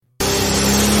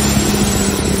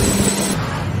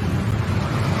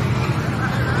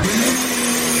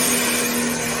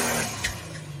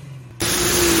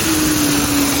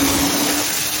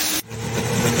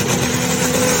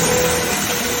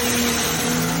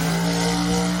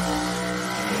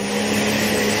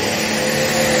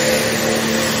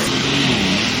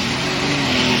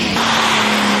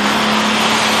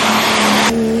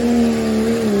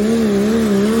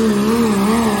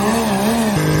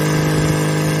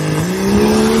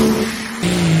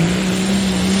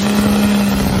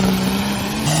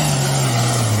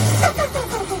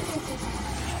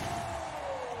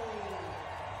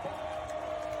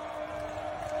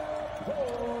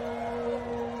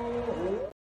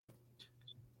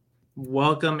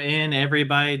Welcome in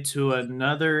everybody to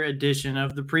another edition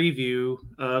of the preview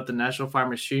of the National Farm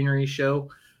Machinery Show.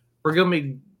 We're going to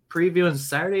be previewing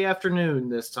Saturday afternoon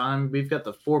this time. We've got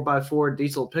the 4x4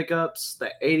 diesel pickups,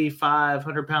 the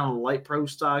 8,500-pound light pro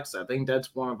stocks. I think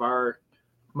that's one of our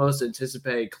most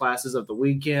anticipated classes of the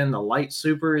weekend. The light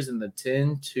supers and the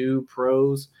 10-2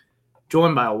 pros.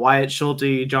 Joined by Wyatt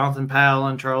Schulte, Jonathan Powell,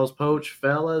 and Charles Poach.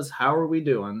 Fellas, how are we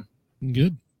doing?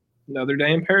 Good. Another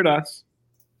day in paradise.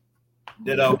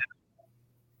 Ditto.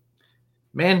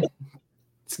 Man,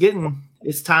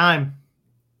 it's time.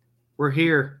 We're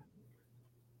here.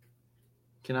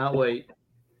 Cannot wait.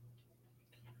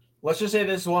 Let's just say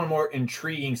this is one of the more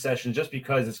intriguing sessions just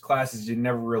because it's classes you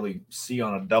never really see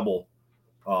on a double.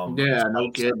 Yeah,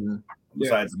 no kidding.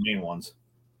 Besides the main ones.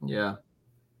 Yeah.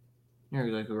 You're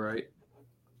exactly right.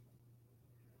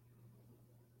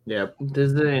 Yeah,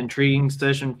 this is an intriguing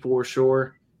session for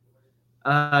sure.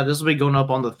 This will be going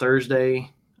up on the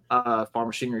Thursday Farm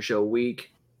Machinery Show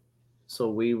week.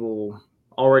 So we will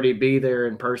already be there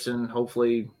in person,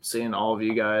 hopefully seeing all of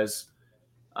you guys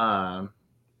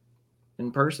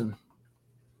in person.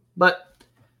 But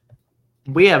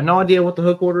we have no idea what the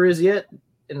hook order is yet,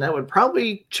 and that would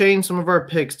probably change some of our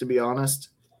picks, to be honest.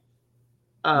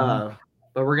 But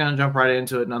we're going to jump right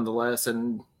into it nonetheless.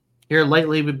 And here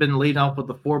lately, we've been leading off with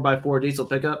the 4x4 diesel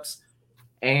pickups.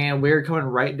 And we're coming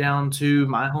right down to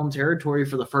my home territory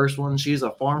for the first one. She's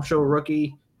a farm show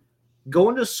rookie,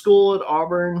 going to school at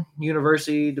Auburn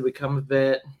University to become a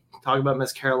vet. Talk about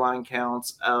Miss Caroline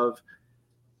Counts of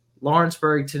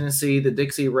Lawrenceburg, Tennessee, the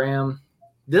Dixie Ram.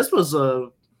 This was a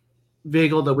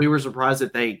vehicle that we were surprised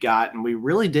that they got, and we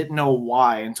really didn't know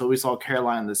why until we saw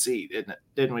Caroline in the seat,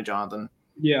 didn't we, Jonathan?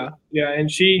 Yeah,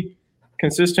 and she,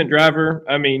 consistent driver.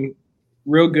 I mean,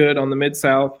 real good on the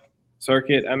Mid-South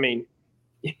circuit. I mean,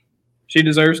 she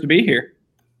deserves to be here.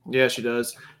 Yeah, she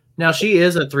does. Now, she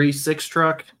is a 3.6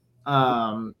 truck.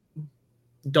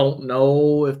 Don't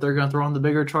know if they're going to throw on the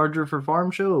bigger Charger for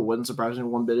Farm Show. It wouldn't surprise me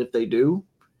one bit if they do.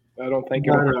 I don't think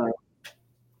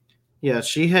yeah,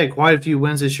 she had quite a few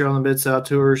wins this year on the Mid-South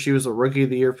Tour. She was a Rookie of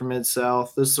the Year for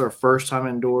Mid-South. This is her first time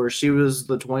indoors. She was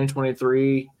the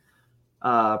 2023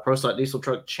 Pro Stock Diesel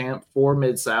Truck Champ for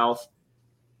Mid-South.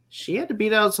 She had to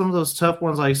beat out some of those tough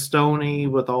ones like Stoney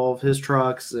with all of his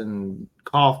trucks and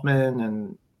Kaufman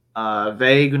and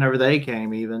Vague whenever they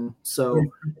came even. So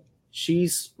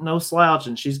she's no slouch,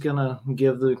 and she's going to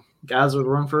give the guys a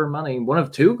run for her money. One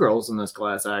of two girls in this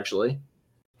class, actually.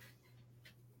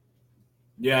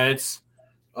 Yeah, it's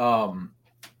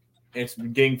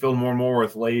getting filled more and more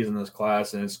with ladies in this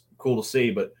class, and it's cool to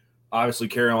see. But obviously,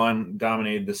 Caroline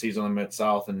dominated the season in the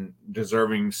Mid-South and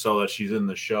deserving so that she's in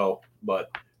the show.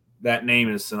 But that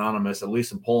name is synonymous, at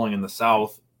least in polling in the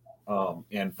South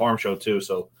and Farm Show too.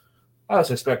 So I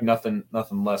just expect nothing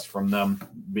less from them,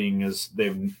 being as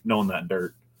they've known that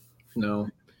dirt. No.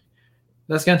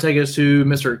 That's going to take us to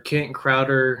Mr. Kent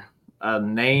Crowder, a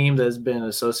name that's been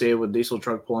associated with diesel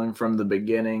truck pulling from the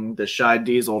beginning, the Shy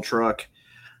Diesel truck.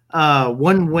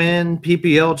 1 win,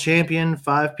 PPL champion,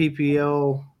 5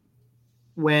 PPL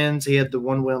wins. He had the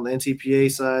 1 win on the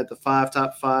NTPA side, the 5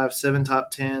 top 5, 7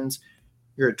 top 10s.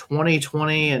 You're a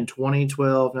 2020 and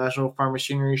 2012 National Farm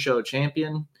Machinery Show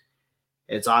champion.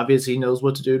 It's obvious he knows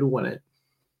what to do to win it.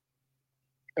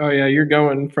 Oh, yeah, you're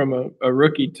going from a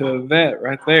rookie to a vet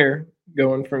right there,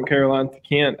 going from Caroline to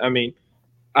Kent. I mean,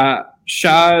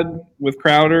 Shad with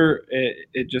Crowder,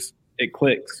 it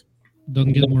clicks.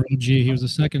 Doesn't get more OG. He was the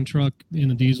second truck in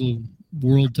the diesel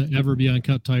world to ever be on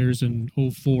cut tires in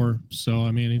 04. So,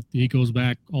 I mean, he goes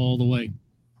back all the way.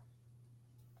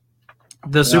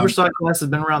 The Superstock class has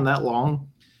been around that long?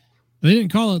 They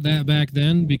didn't call it that back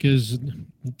then because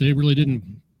they really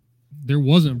didn't. There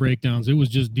wasn't breakdowns. It was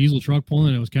just diesel truck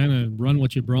pulling. It was kind of run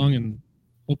what you brung and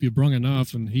hope you brung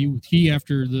enough. And he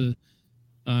after the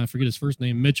I forget his first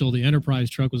name, Mitchell, the Enterprise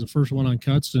truck was the first one on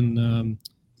cuts, and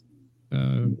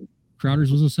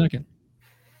Crowder's was the second.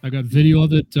 I got video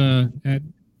of it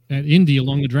at Indy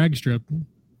along the drag strip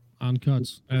on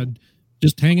cuts.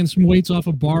 Just hanging some weights off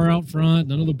a bar out front,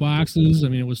 none of the boxes. I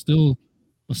mean, it was still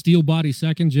a steel body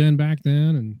second gen back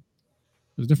then, and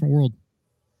it was a different world.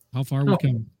 How far we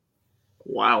come.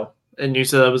 Wow. And you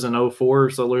said that was in 04,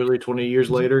 so literally 20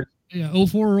 years later? Yeah,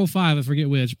 04 or 05, I forget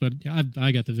which, but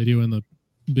I got the video in the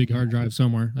big hard drive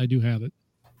somewhere. I do have it.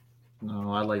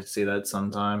 No, I'd like to see that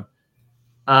sometime.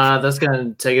 That's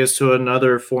going to take us to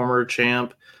another former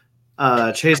champ.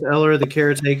 Chase Eller, the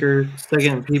caretaker,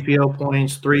 second in PPL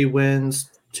points, 3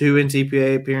 wins, 2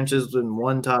 NTPA appearances, and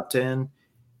 1 top 10.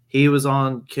 He was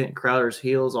on Kent Crowder's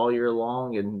heels all year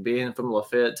long, and being from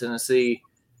Lafayette, Tennessee,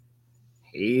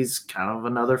 he's kind of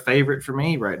another favorite for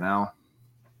me right now.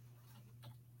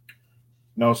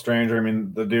 No stranger. I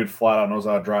mean, the dude flat out knows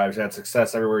how to drive. He's had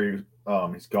success everywhere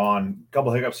he's gone. A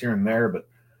couple hiccups here and there, but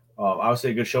I would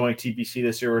say a good showing. TPC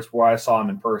this year was where I saw him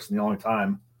in person the only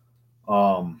time.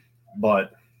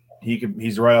 But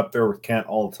he's right up there with Kent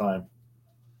all the time.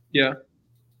 Yeah.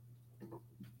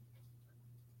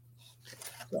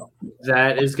 So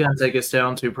that is going to take us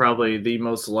down to probably the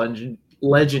most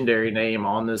legendary name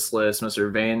on this list,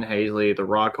 Mr. Van Haley, the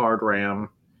Rock Hard Ram.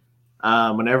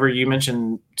 Whenever you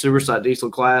mention Superstock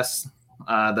Diesel class,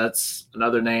 that's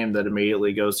another name that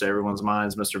immediately goes to everyone's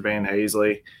minds, Mr. Van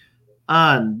Haley.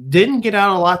 Didn't get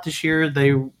out a lot this year.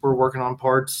 They were working on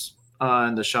parts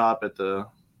in the shop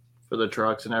for the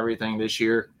trucks and everything this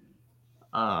year.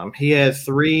 He had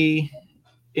 3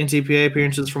 NTPA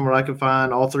appearances from what I could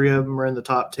find. All 3 of them were in the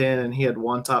top 10, and he had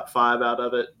 1 top 5 out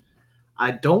of it.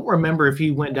 I don't remember if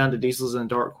he went down to diesels and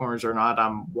dark corners or not.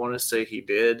 I want to say he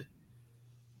did.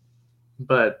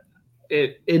 But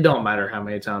it don't matter how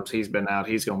many times he's been out.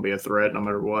 He's going to be a threat no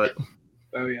matter what.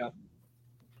 Oh, yeah.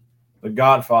 The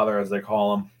Godfather, as they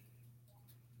call him.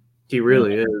 He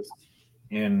really is.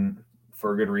 And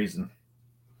for a good reason.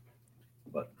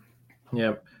 But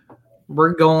yep.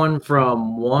 We're going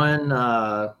from one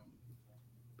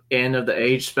end of the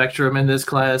age spectrum in this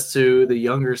class to the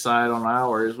younger side on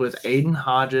ours with Aiden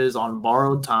Hodges on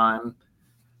borrowed time.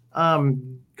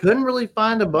 Couldn't really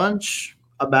find a bunch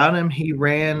about him. He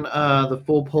ran the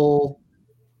full pull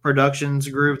productions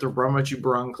group, the Run What You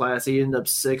Brung class. He ended up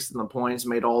 6th in the points,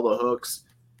 made all the hooks.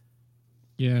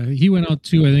 Yeah, he went out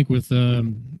too, I think, with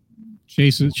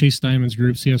Chase Diamond's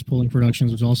group, CS Pulling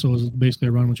Productions, which also was basically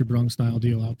a Run What You Brung style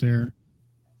deal out there.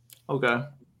 Okay.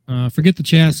 Forget the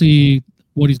chassis,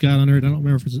 what he's got under it. I don't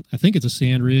remember if I think it's a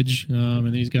Sand Ridge,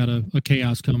 and he's got a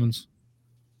Chaos Cummins.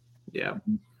 Yeah.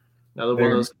 Another one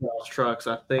of those Chaos trucks.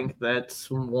 I think that's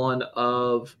one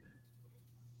of,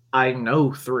 I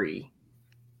know 3.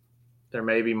 There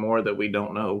may be more that we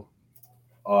don't know.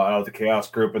 Out of the Chaos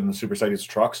group and the Super Cities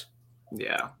trucks.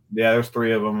 Yeah. Yeah, there's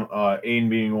 3 of them. Aiden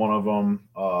being one of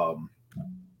them.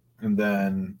 And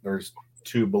then there's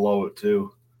 2 below it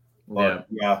too.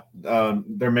 Yeah.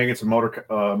 They're making some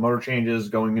motor changes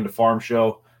going into farm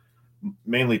show,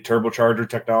 mainly turbocharger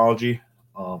technology.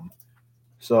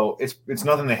 So it's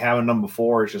nothing they haven't done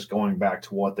before. It's just going back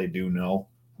to what they do know.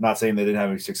 I'm not saying they didn't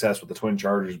have any success with the twin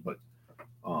chargers, but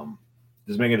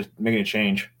just making a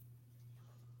change.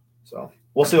 So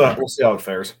we'll see how it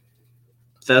fares.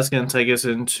 That's going to take us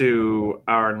into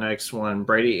our next one.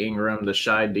 Brady Ingram, the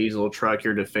Shy Diesel truck,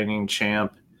 your defending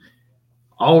champ.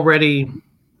 Already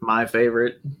my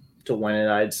favorite to win it,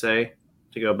 I'd say,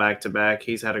 to go back to back.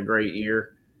 He's had a great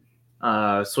year.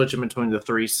 Switching between the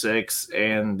 3.6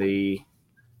 and the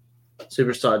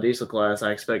Superstock Diesel class,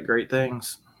 I expect great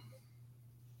things.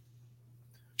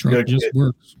 Truck just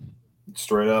works.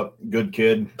 Straight up, good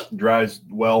kid. Drives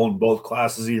well in both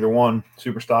classes, either one,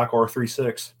 Superstock or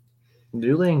 3.6.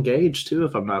 Newly engaged, too,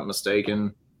 if I'm not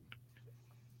mistaken.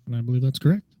 And I believe that's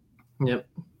correct. Yep.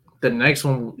 The next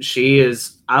one,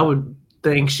 I would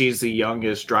think she's the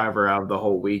youngest driver out of the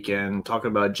whole weekend.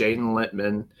 Talking about Jaden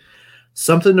Littman.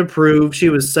 Something to prove. She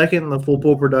was 2nd in the Full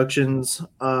Pool Productions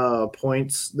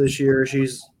points this year.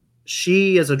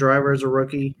 She, as a driver, as a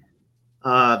rookie.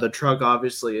 The truck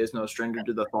obviously is no stranger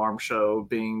to the farm show,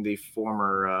 being the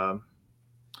former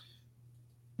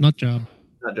Nut Job,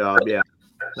 yeah.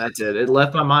 That's it. It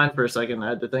left my mind for a second. I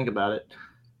had to think about it.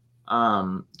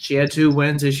 She had 2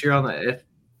 wins this year on the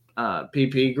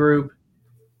PP group.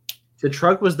 The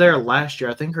truck was there last year.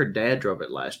 I think her dad drove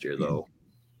it last year, though.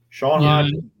 Sean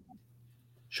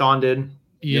did.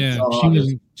 Yeah,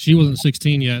 she wasn't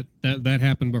 16 yet. That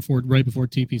happened right before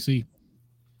TPC.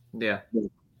 Yeah.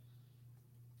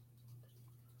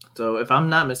 So if I'm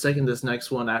not mistaken, this next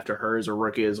one after her is a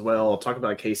rookie as well. I'll talk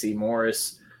about Casey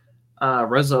Morris.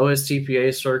 Runs the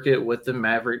OSTPA circuit with the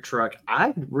Maverick truck.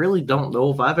 I really don't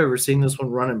know if I've ever seen this one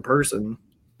run in person.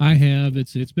 I have.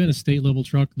 It's been a state level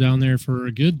truck down there for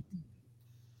a good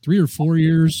 3 or 4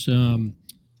 years.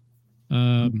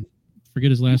 Forget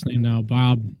his last name now.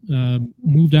 Bob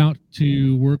moved out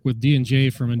to work with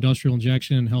D&J from Industrial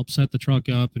Injection and helped set the truck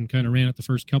up and kind of ran it the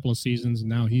first couple of seasons. And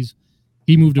now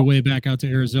he moved away back out to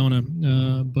Arizona.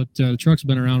 But the truck's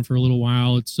been around for a little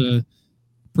while. It's a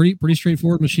pretty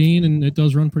straightforward machine, and it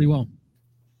does run pretty well.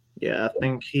 Yeah, I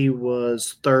think he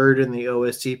was 3rd in the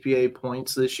OSTPA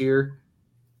points this year.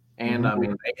 And, I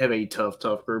mean, they have a tough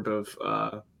group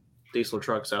of diesel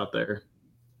trucks out there.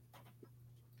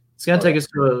 It's going to take us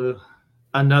to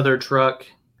another truck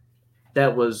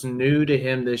that was new to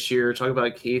him this year. Talk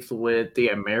about Keith with the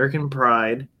American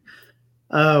Pride.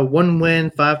 1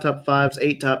 win, 5 top 5s,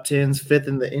 8 top 10s, 5th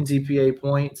in the NTPA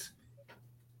points.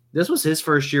 This was his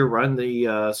first year running the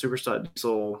Superstock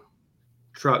Diesel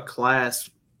truck class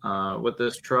with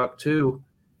this truck too.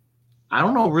 I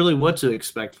don't know really what to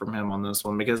expect from him on this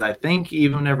one because I think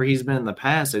even whenever he's been in the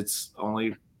past, it's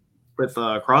only with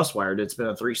Crosswired, it's been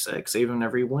a 3.6 even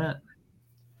whenever he went.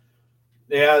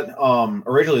 Yeah,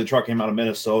 originally the truck came out of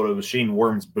Minnesota. It was Shane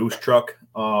Worm's boost truck.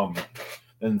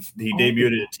 And he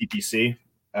debuted at TPC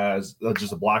as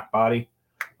just a black body.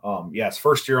 Yes,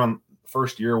 first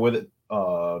year with it.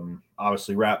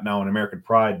 Obviously wrapped now in American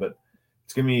Pride, but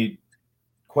it's gonna be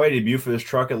quite a debut for this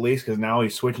truck at least because now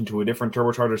he's switching to a different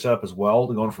turbocharger setup as well,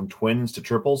 going from twins to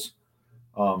triples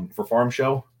for farm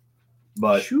show.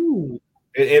 But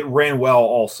it ran well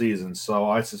all season, so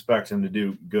I suspect him to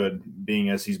do good, being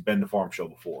as he's been to farm show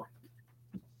before.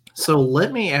 So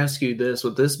let me ask you this: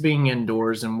 with this being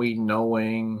indoors and we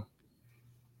knowing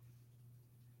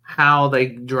how they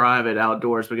drive it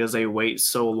outdoors because they wait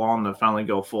so long to finally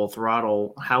go full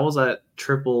throttle, how is that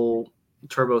triple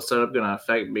turbo setup going to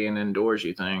affect being indoors,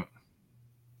 you think?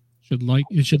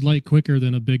 It should light quicker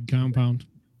than a big compound.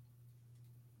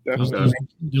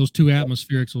 Those two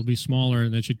atmospherics will be smaller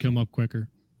and they should come up quicker.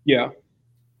 Yeah.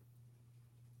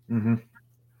 Mm-hmm.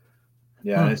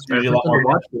 Yeah, it's usually a lot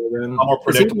more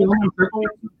predictable.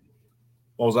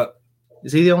 What was that?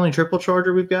 Is he the only triple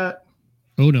charger we've got?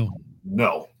 Oh, no.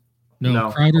 No.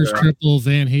 Crowder's triple,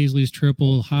 Van Hazley's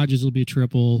triple, Hodges will be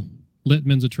triple,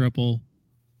 Littman's a triple.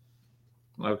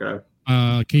 Okay.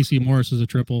 Casey Morris is a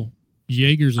triple.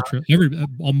 Jaeger's a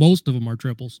triple. Most of them are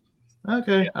triples.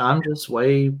 Okay. I'm just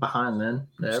way behind then.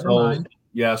 Never mind.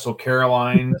 Yeah, so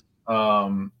Caroline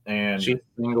and she's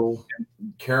single.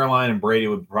 Caroline and Brady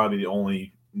would probably be the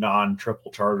only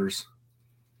non-triple chargers.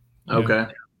 Okay.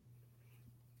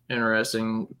 Yeah.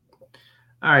 Interesting.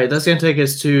 All right, that's going to take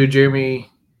us to Jeremy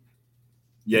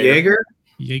Jaeger.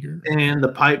 And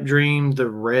the Pipe Dream, the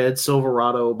red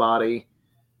Silverado body.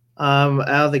 Out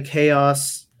of the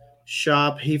Chaos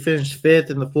shop, he finished 5th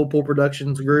in the Full Pool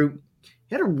Productions group.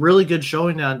 He had a really good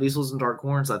showing down Diesels and Dark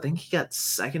Horns. I think he got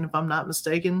 2nd, if I'm not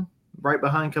mistaken, right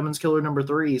behind Cummins Killer number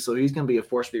 3. So he's going to be a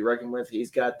force to be reckoned with.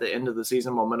 He's got the end of the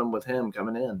season momentum with him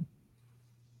coming in.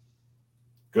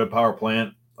 Good power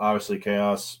plant. Obviously,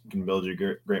 Chaos can build you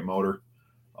a great motor.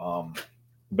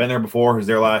 Been there before. He was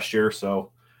there last year,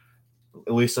 so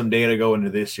at least some data go into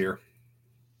this year.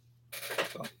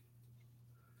 So.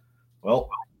 Well,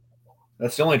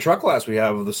 that's the only truck class we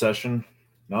have of the session.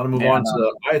 Now to move on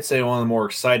to, I'd say, one of the more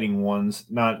exciting ones,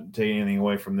 not taking anything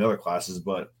away from the other classes,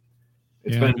 but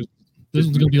this one's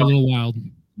going to be a little wild.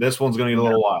 This one's going to get a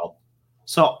little wild.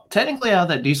 So technically out of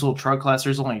that diesel truck class,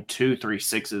 there's only 2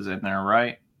 3.6s in there,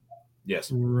 right?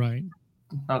 Yes. Right.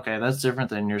 Okay, that's different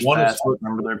than yours past. I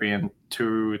remember there being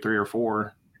 2, 3, or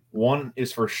 4. One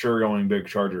is for sure going big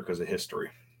charger because of history.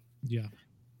 Yeah.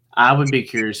 I would be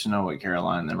curious to know what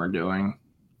Caroline and them are doing.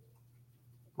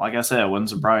 Like I said, it wouldn't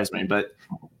surprise me. But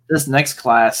this next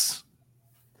class,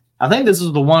 I think this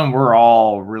is the one we're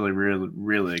all really, really,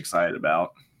 really excited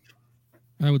about.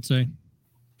 I would say.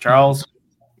 Charles,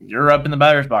 you're up in the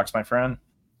batter's box, my friend.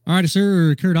 All right,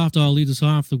 sir. Kurt Ofdahl leads us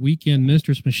off. The Weekend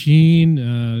Mistress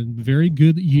Machine. Very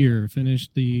good year.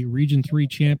 Finished the Region 3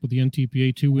 champ with the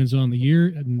NTPA, 2 wins on the year,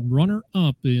 and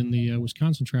runner-up in the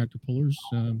Wisconsin Tractor Pullers.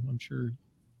 I'm sure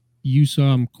you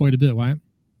saw him quite a bit, Wyatt.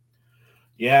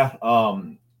 Yeah,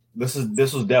 this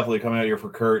was definitely coming out here for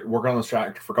Kurt. Working on this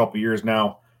tractor for a couple of years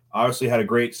now. Obviously had a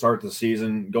great start to the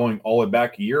season, going all the way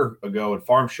back a year ago at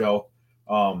Farm Show,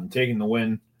 taking the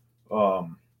win.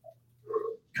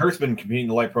 Kurt's been competing in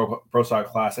the light pro stock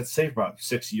class, I'd say, for about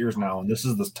 6 years now, and this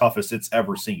is the toughest it's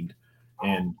ever seen.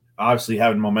 And obviously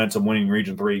having momentum, winning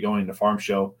Region 3, going into Farm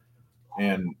Show,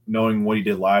 and knowing what he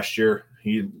did last year,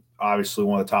 he obviously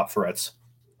one of the top threats.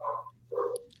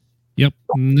 Yep.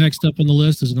 Next up on the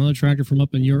list is another tractor from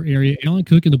up in your area, Alan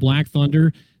Cook and the Black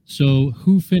Thunder. So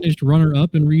who finished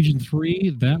runner-up in Region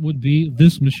 3? That would be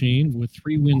this machine with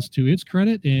 3 wins to its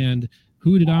credit. And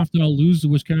who did Ofdahl lose the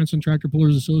Wisconsin Tractor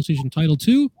Pullers Association title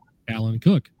to? Alan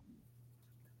Cook.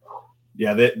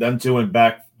 Yeah, them two went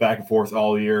back and forth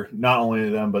all year. Not only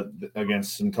them, but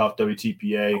against some tough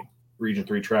WTPA Region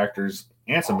 3 tractors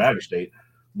and some Badger State.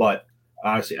 But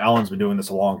obviously, Alan's been doing this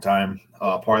a long time.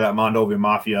 Part of that Mondovia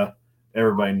Mafia.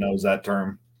 Everybody knows that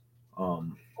term.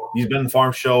 He's been in the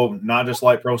Farm Show, not just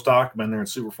light pro stock, been there in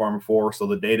Super Farm before, so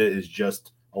the data is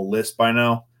just a list by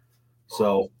now.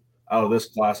 So out of this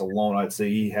class alone, I'd say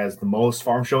he has the most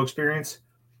Farm Show experience.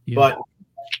 Yeah. But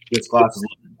this class is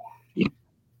limited.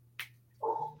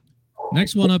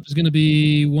 Next one up is going to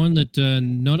be one that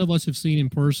none of us have seen in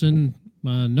person.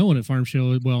 no one at Farm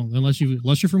Show. Well, unless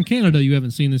you're from Canada, you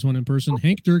haven't seen this one in person.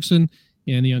 Hank Dirksen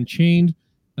and the Unchained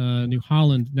New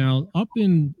Holland. Now, up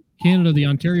in Canada, the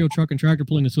Ontario Truck and Tractor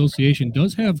Pulling Association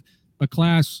does have a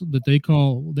class that they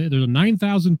call, there's a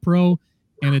 9,000 Pro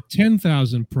and a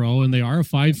 10,000 Pro, and they are a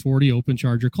 540 open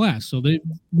charger class. So they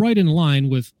right in line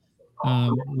with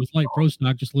light pro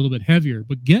stock, just a little bit heavier.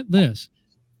 But get this,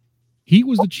 he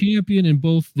was the champion in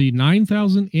both the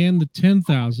 9,000 and the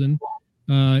 10,000.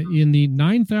 In the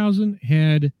 9,000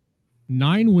 had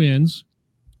 9 wins,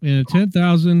 and the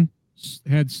 10,000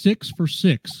 had 6 for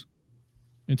 6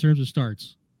 in terms of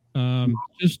starts. I'm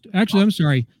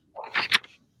sorry,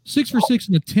 6 for 6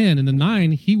 in the 10. In the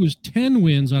 9, he was 10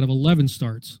 wins out of 11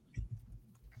 starts.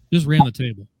 Just ran the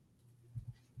table.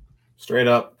 Straight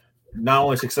up. Not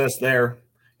only success there,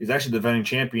 he's actually the defending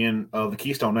champion of the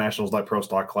Keystone Nationals Light Pro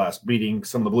Stock class, beating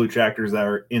some of the blue tractors that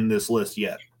are in this list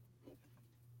yet.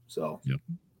 So,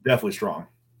 Definitely strong.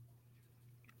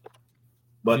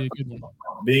 But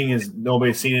being as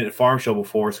nobody's seen it at Farm Show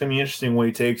before, it's going to be interesting what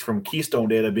he takes from Keystone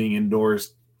data being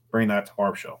indoors, bring that to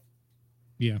Farm Show.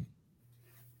 Yeah.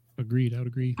 Agreed. I would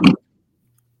agree.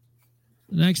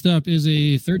 Next up is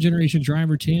a third-generation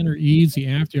driver, Tanner Eads, the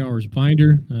After Hours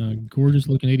binder.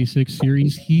 Gorgeous-looking 86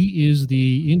 series. He is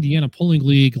the Indiana Pulling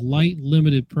League Light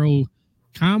Limited Pro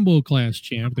Combo Class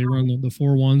champ. They run the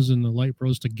 4-1s and the Light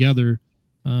Pros together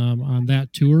on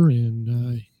that tour,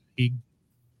 and he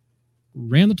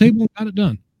ran the table and got it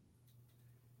done.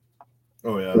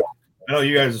 Oh, yeah. I know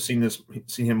you guys have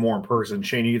seen him more in person.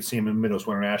 Shane, you get to see him in Midwest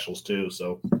Winter Nationals, too,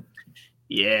 so.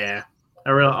 Yeah.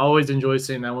 I always enjoy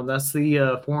seeing that one. That's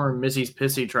the former Missy's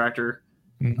Pissy tractor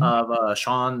of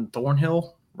Sean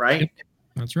Thornhill, right? Yep,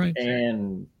 that's right.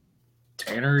 And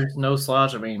Tanner's no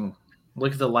slouch. I mean,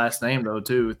 look at the last name, though,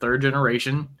 too. Third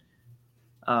generation.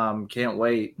 Can't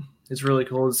wait. It's really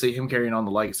cool to see him carrying on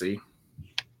the legacy.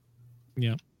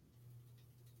 Yeah.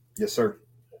 Yes, sir.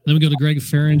 Then we go to Greg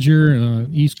Farringer,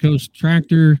 East Coast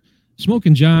Tractor.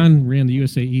 Smokin' John ran the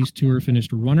USA East Tour,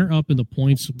 finished runner-up in the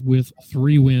points with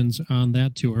 3 wins on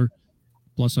that tour.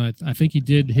 Plus, I think he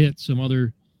did hit some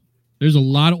other – there's a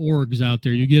lot of orgs out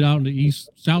there. You get out into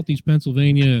southeast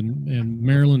Pennsylvania and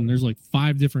Maryland, and there's like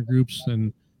 5 different groups,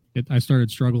 and I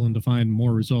started struggling to find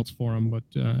more results for him, but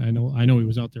I know he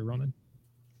was out there running.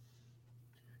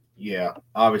 Yeah,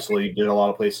 obviously he did a lot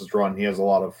of places to run. He has a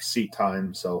lot of seat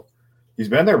time, so he's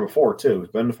been there before, too. He's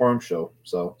been to Farm Show,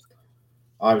 so –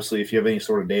 obviously, if you have any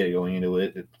sort of data going into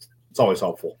it, it's always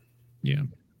helpful. Yeah.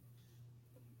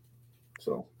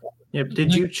 So. Yeah.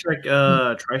 Did you check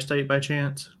Tri-State by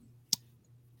chance?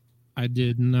 I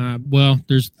did not. Well,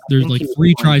 there's like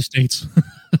 3 Tri-States.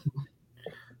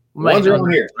 One's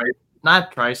around here.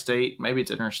 Not Tri-State. Maybe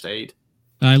it's Interstate.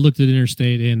 I looked at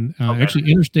Interstate, and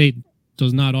actually Interstate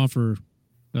does not offer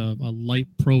a light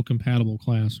pro compatible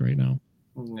class right now.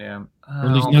 Yeah. Or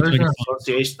at least not there's like an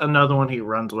association, another one he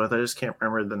runs with. I just can't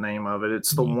remember the name of it.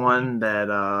 It's the one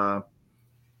that I'll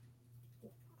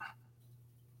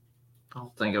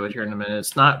think of it here in a minute.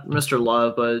 It's not Mr.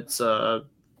 Love, but it's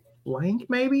Blank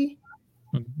maybe?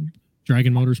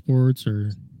 Dragon Motorsports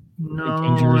or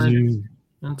no, Jersey.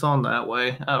 It's on that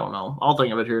way. I don't know. I'll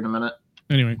think of it here in a minute.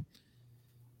 Anyway.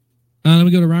 Then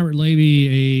we go to Robert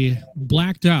Levy, a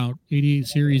blacked out 88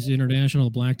 Series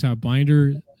International blacked out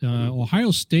binder.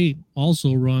 Ohio State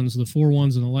also runs the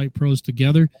 4-1s and the Light Pros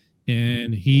together,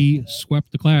 and he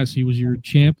swept the class. He was your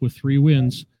champ with 3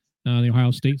 wins on the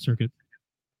Ohio State circuit.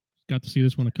 Got to see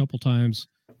this one a couple times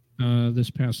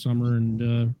this past summer,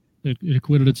 and it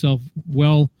acquitted itself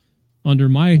well under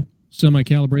my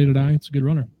semi-calibrated eye. It's a good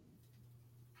runner.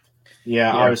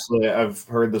 Yeah, obviously, I've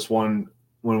heard this one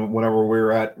whenever we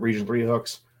were at Region 3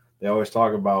 hooks. They always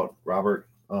talk about Robert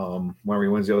whenever he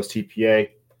wins the OSTPA.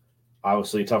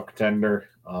 Obviously, a tough contender.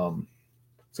 It's going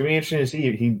to be interesting to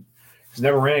see. He's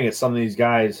never ran against some of these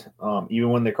guys,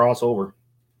 even when they cross over.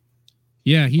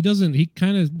 Yeah, he doesn't. He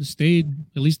kind of stayed,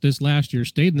 at least this last year,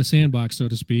 stayed in the sandbox, so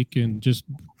to speak, and just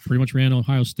pretty much ran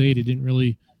Ohio State. He didn't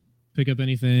really pick up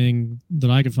anything that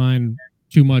I could find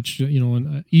too much,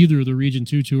 in either of the Region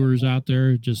 2 tours out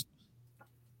there. Just,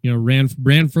 ran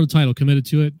for the title, committed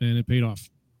to it, and it paid off.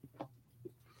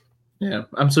 Yeah,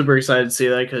 I'm super excited to see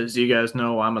that because you guys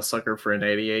know I'm a sucker for an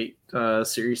 88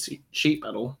 series sheet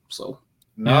metal. So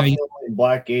nothing like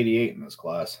black 88 in this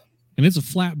class, and it's a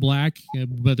flat black,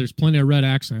 but there's plenty of red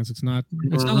accents. It's not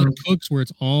like Cook's where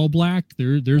it's all black.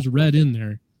 There's red in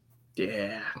there.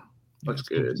 Yeah, looks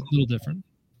good. It's a little different.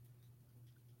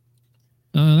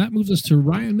 That moves us to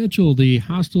Ryan Mitchell, the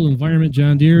Hostile Environment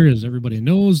John Deere, as everybody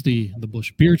knows, the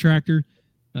Bush Beer tractor.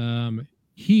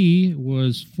 He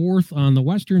was 4th on the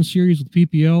Western Series with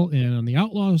PPL, and on the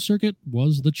Outlaw circuit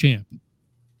was the champ.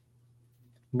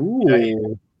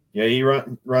 Ooh. Yeah, he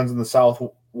runs in the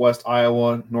Southwest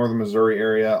Iowa, Northern Missouri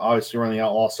area. Obviously, running the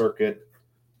Outlaw circuit.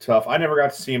 Tough. I never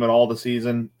got to see him at all this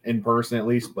season, in person at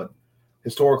least, but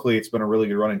historically, it's been a really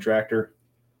good running tractor.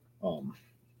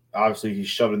 Obviously, he's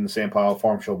shoved in the sand pile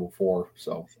Farm Show before,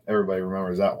 so everybody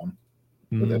remembers that one.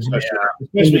 But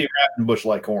especially wrapped in Busch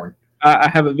Light corn. I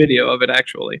have a video of it,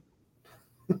 actually.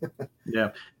 Yeah.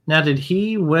 Now, did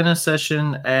he win a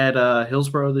session at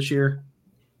Hillsboro this year?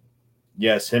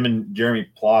 Yes, him and Jeremy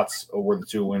Plotz were the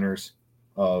two winners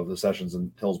of the sessions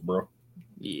in Hillsboro.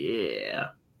 Yeah.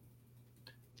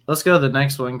 Let's go to the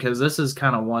next one, because this is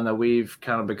kind of one that we've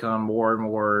kind of become more and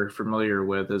more familiar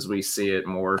with as we see it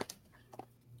more.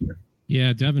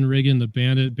 Yeah, Devin Riggin, the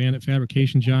Bandit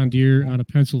Fabrication John Deere out of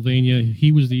Pennsylvania.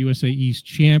 He was the USA East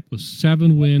champ with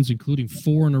 7 wins, including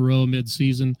 4 in a row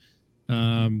mid-season.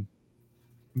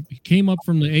 He came up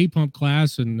from the A-pump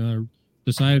class and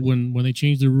decided when they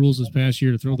changed the rules this past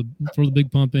year to throw the big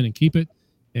pump in and keep it.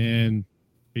 And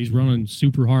he's running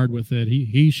super hard with it.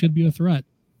 He should be a threat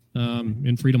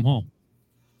in Freedom Hall.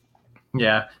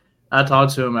 Yeah. I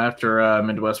talked to him after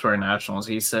Midwest Winter Nationals.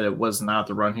 He said it was not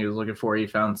the run he was looking for. He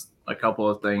found a couple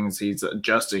of things he's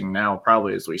adjusting now,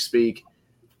 probably as we speak.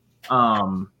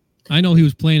 I know he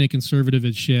was playing a conservative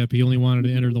at Ship. He only wanted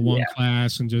to enter the one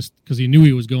class, and just because he knew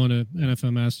he was going to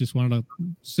NFMS, just wanted to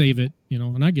save it,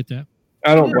 and I get that.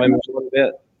 I don't blame him one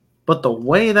bit. But the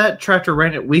way that tractor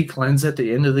ran at Weeklands at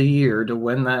the end of the year to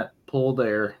win that pull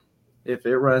there, if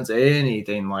it runs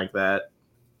anything like that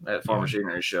at Farm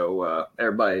Machinery Show,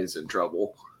 everybody's in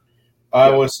trouble. I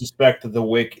would suspect that the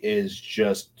wick is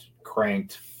just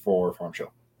cranked for Farm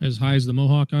Show. As high as the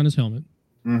mohawk on his helmet.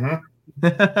 Mm-hmm.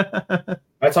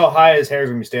 That's how high his hair is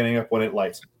going to be standing up when it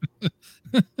lights.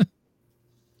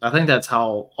 I think that's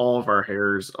how all of our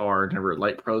hairs are never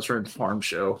light pros for Farm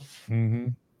Show. Mm-hmm.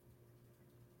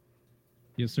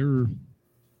 Yes, sir.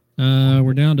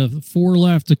 We're down to 4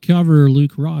 left to cover.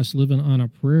 Luke Ross, Living on a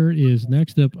Prayer, is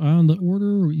next up on the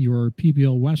order. Your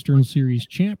PPL Western Series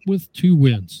champ with 2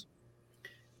 wins.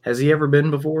 Has he ever been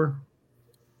before?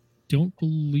 Don't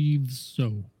believe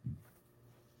so.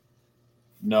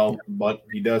 No, but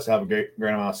he does have a great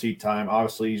amount of seat time.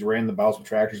 Obviously, he's ran the Bowsman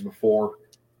tractors before.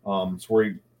 It's where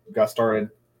he got started.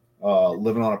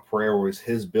 Living on a Prayer was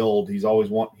his build. He's always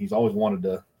wanted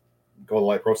to go to the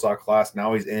light pro stock class.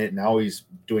 Now he's in it. Now he's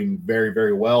doing very,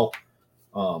 very well.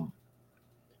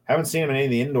 Haven't seen him in any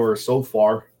of the indoors so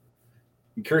far.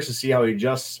 I'm curious to see how he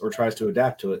adjusts or tries to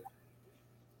adapt to it.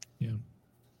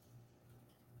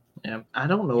 Yeah, I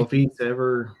don't know if he's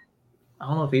ever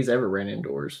ran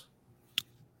indoors.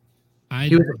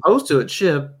 He was supposed to at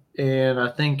Ship, and I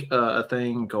think a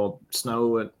thing called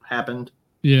snow had happened.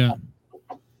 Yeah,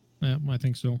 I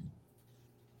think so.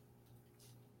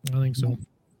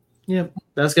 Yep,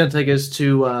 that's going to take us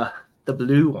to the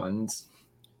blue ones.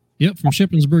 Yep, from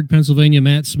Shippensburg, Pennsylvania,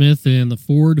 Matt Smith and the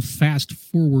Ford Fast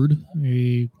Forward,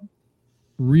 a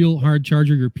real hard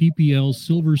charger, your PPL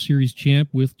Silver Series champ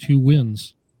with 2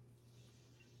 wins.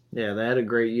 Yeah, they had a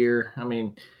great year. I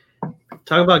mean,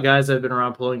 talk about guys that have been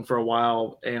around pulling for a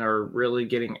while and are really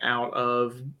getting out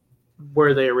of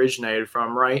where they originated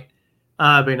from, right?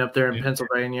 Being up there in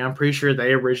Pennsylvania, I'm pretty sure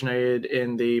they originated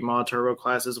in the mod turbo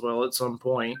class as well at some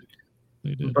point.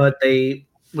 They did. But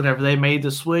whenever they made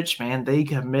the switch, man, they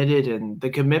committed, and the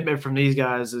commitment from these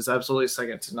guys is absolutely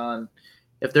second to none.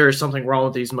 If there is something wrong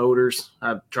with these motors,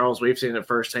 Charles, we've seen it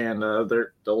firsthand.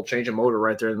 They'll change a motor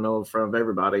right there in the middle in front of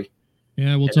everybody.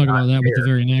 Yeah, we'll talk about that with the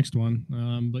very next one.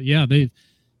 But yeah,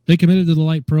 they committed to the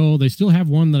Light Pro. They still have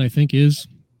one that I think is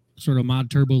sort of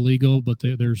mod turbo legal, but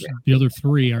there's the other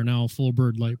 3 are now full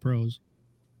bird Light Pros.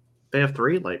 They have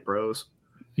 3 Light Pros.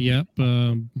 Yep,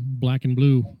 black and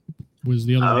blue was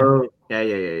the other one. Oh,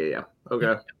 yeah.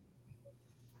 Okay.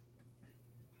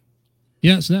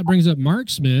 Yeah, so that brings up Mark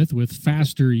Smith with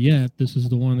Faster Yet. This is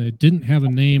the one that didn't have a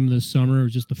name this summer. It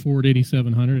was just the Ford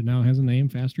 8700. It now has a name,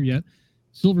 Faster Yet.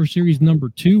 Silver Series number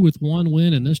 2 with 1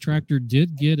 win, and this tractor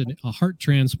did get a heart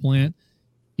transplant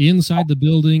inside the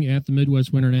building at the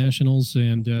Midwest Winter Nationals.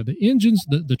 And the engines,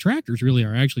 the tractors really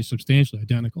are actually substantially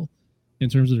identical in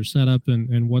terms of their setup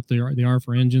and what they are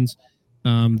for engines.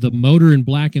 The motor in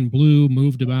black and blue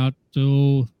moved about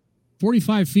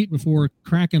 45 feet before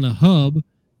cracking a hub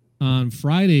on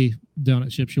Friday down at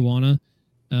Shipshewana.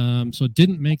 So it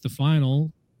didn't make the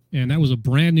final. And that was a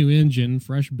brand new engine,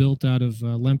 fresh built out of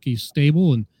Lemke's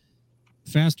stable. And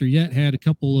Faster Yet had a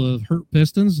couple of hurt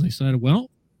pistons. They decided, well,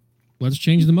 let's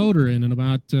change the motor. And in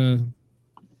about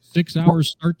 6 hours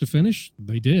start to finish,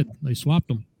 they did. They swapped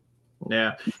them.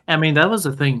 Yeah. I mean, that was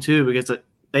the thing, too, because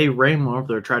they ran one of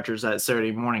their tractors that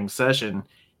Saturday morning session,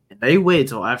 and they waited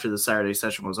till after the Saturday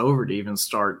session was over to even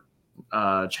start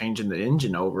changing the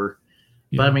engine over.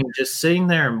 But, I mean, just sitting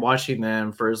there and watching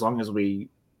them for as long as we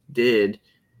did,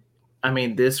 I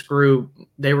mean, this group,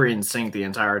 they were in sync the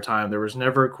entire time. There was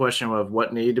never a question of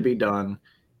what needed to be done.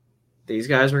 These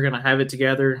guys were going to have it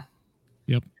together.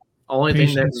 Yep. Only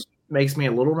thing that makes me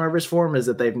a little nervous for them is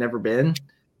that they've never been.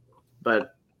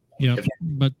 But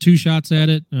but 2 shots at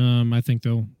it, I think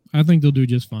they'll do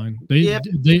just fine.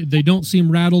 They don't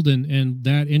seem rattled, and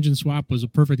that engine swap was a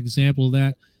perfect example of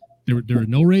that. There were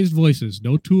no raised voices,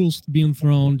 no tools being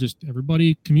thrown, just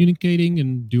everybody communicating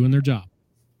and doing their job.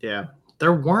 Yeah.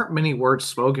 There weren't many words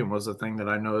spoken was the thing that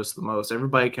I noticed the most.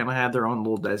 Everybody kind of had their own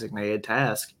little designated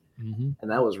task, and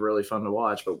that was really fun to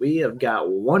watch. But we have got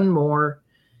one more.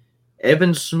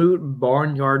 Evan Smoot,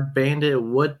 Barnyard Bandit.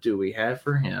 What do we have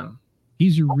for him?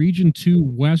 He's your Region 2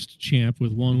 West champ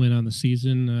with 1 win on the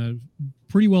season.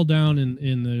 Pretty well down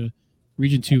in the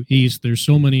Region 2 East. There's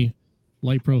so many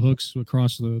light pro hooks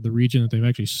across the region that they've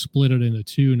actually split it into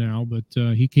 2 now. But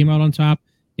he came out on top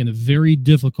in a very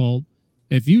difficult.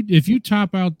 If you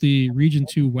top out the Region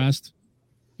 2 West,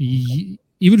 even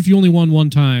if you only won 1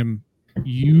 time,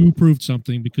 you proved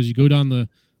something because you go down the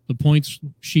points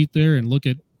sheet there and look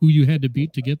at who you had to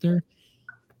beat to get there.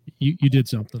 You did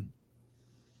something.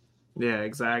 Yeah,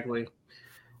 exactly.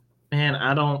 Man,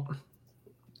 I don't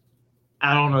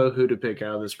know who to pick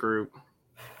out of this group,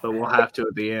 but we'll have to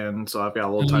at the end. So I've got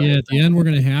a little time. Yeah, at the end we're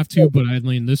gonna have to, but I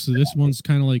mean this one's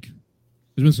kind of like.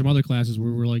 There's been some other classes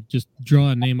where we're like, just draw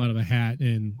a name out of a hat,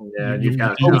 and you've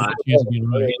got a chance of being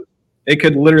right. It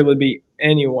could literally be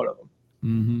any one of them.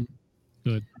 Mm-hmm.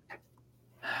 Good.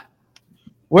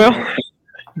 Well,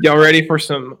 y'all ready for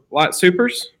some light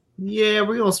supers? Yeah,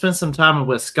 we're gonna spend some time in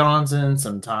Wisconsin,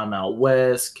 some time out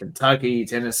west, Kentucky,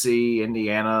 Tennessee,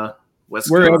 Indiana,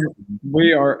 Wisconsin.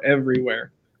 We are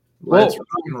everywhere. Let's rock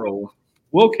and roll.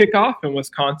 We'll kick off in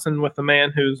Wisconsin with a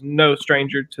man who's no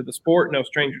stranger to the sport, no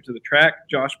stranger to the track,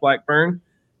 Josh Blackburn,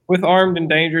 with armed and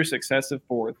dangerous excessive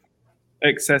force.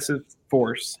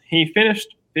 He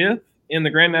finished 5th in the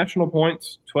Grand National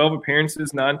points, 12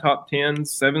 appearances, 9 top 10s,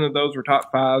 7 of those were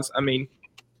top 5s. I mean,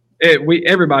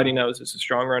 everybody knows it's a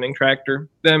strong running tractor.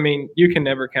 I mean, you can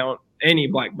never count any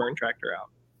Blackburn tractor out.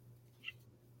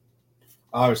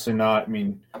 Obviously not. I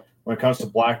mean, when it comes to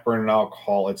Blackburn and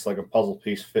alcohol, it's like a puzzle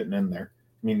piece fitting in there.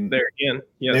 I mean, there again,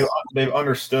 yes. They've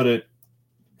understood it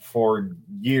for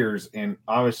years, and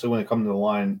obviously when they come to the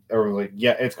line, everyone's like,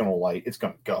 yeah, it's going to light. It's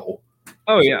going to go.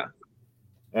 Oh, yeah.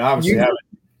 And obviously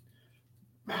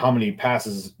how many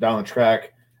passes down the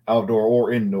track, outdoor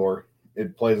or indoor,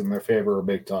 it plays in their favor a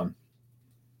big ton.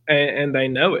 And they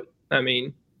know it. I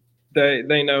mean,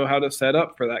 they know how to set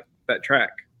up for that track.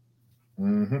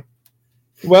 Mm-hmm.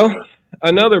 Well,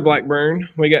 another Blackburn.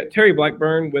 We got Terry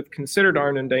Blackburn with Considered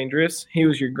Armed and Dangerous. He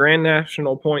was your Grand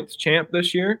National points champ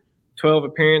this year. 12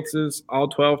 appearances, all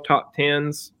 12 top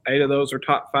 10s. 8 of those are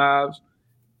top 5s.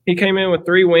 He came in with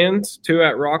 3 wins, 2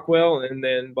 at Rockwell and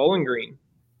then Bowling Green.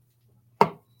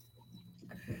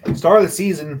 Start of the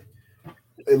season,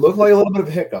 it looked like a little bit of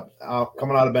a hiccup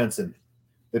coming out of Benson.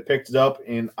 They picked it up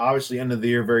and obviously ended the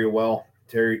year very well.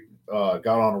 Terry got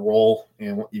on a roll,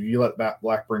 and if you let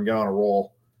Blackburn get on a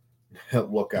roll,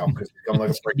 look out because it's coming like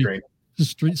a freight train.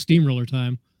 Just steamroller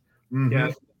time. Mm-hmm.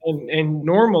 Yeah, and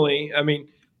normally, I mean,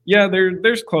 yeah,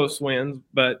 there's close wins,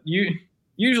 but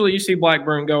usually you see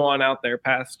Blackburn go on out there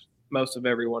past most of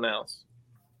everyone else.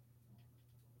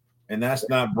 And that's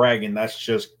not bragging. That's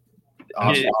just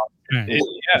awesome. I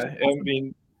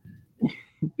mean,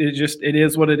 it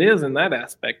is what it is in that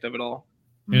aspect of it all.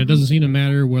 And it doesn't seem to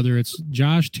matter whether it's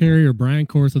Josh Terry or Brian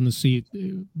Korth in the seat.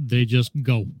 They just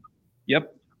go.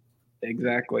 Yep,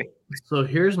 exactly. So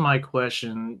here's my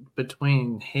question.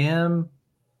 Between him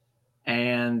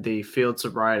and the field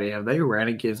sobriety, have they ran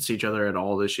against each other at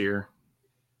all this year?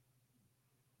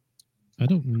 I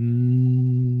don't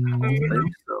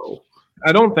think so.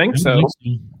 I don't think so.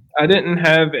 I didn't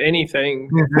have anything.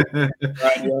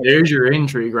 There's your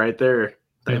intrigue right there.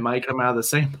 They might come out of the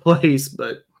same place,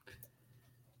 but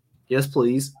yes,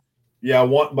 please. Yeah,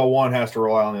 one has to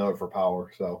rely on the other for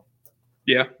power. So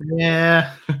yeah.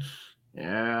 You'll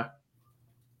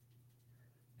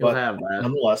have that.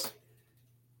 Nonetheless.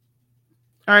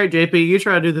 All right, JP, you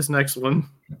try to do this next one.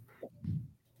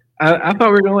 I thought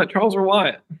we were going to let Charles or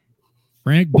Wyatt.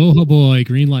 Frank Bohaboy,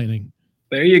 Green Lightning.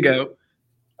 There you go.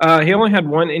 He only had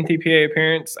 1 NTPA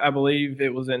appearance. I believe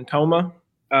it was in Toma.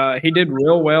 He did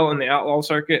real well in the Outlaw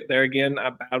circuit. There again,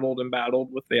 I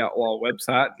battled with the Outlaw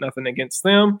website. Nothing against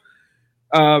them.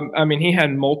 I mean, he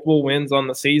had multiple wins on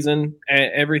the season.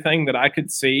 Everything that I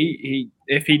could see,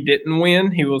 if he didn't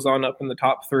win, he was on up in the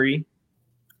top 3.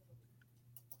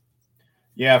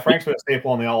 Yeah, Frank's been a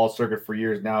staple on the All-Out circuit for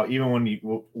years now. Even when he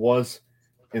was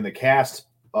in the cast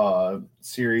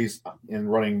series in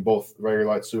running both regular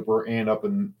light super and up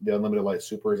in the unlimited light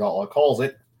super, as Outlaw calls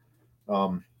it,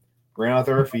 ran out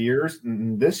there a few years.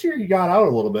 And this year he got out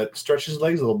a little bit, stretched his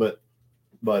legs a little bit,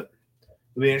 but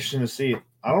it'll be interesting to see.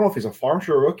 I don't know if he's a farm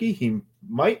show rookie. He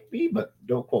might be, but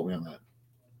don't quote me on that.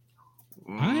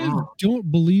 I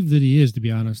don't believe that he is, to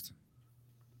be honest.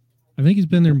 I think he's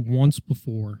been there once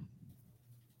before.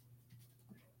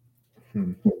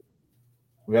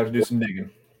 We have to do some digging.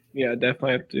 Yeah,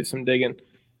 definitely have to do some digging.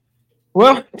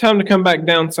 Well, time to come back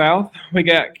down south. We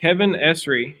got Kevin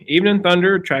Esri, Evening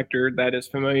Thunder tractor that is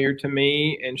familiar to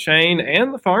me and Shane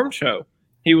and the Farm Show.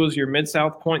 He was your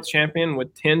Mid-South points champion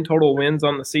with 10 total wins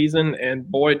on the season, and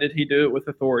boy, did he do it with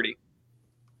authority.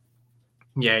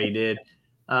 Yeah, he did.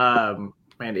 Man,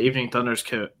 Evening Thunder's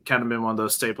kind of been one of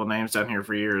those staple names down here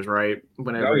for years, right?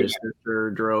 Whenever his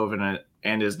sister drove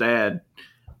and his dad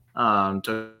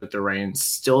took the reins.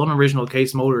 Still an original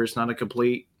case motor. It's not a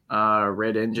complete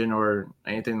red engine or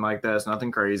anything like that. It's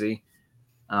nothing crazy.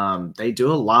 They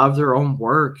do a lot of their own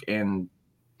work, and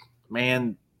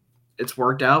man, it's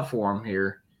worked out for him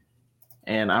here.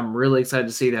 And I'm really excited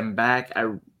to see them back.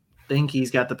 I think he's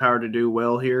got the power to do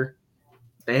well here.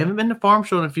 They haven't been to Farm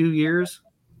Show in a few years,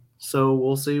 so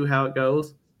we'll see how it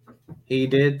goes. He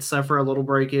did suffer a little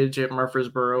breakage at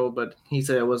Murfreesboro, but he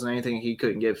said it wasn't anything he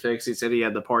couldn't get fixed. He said he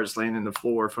had the parts laying in the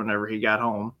floor whenever he got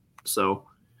home. So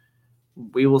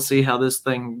we will see how this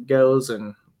thing goes.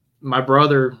 And my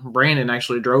brother, Brandon,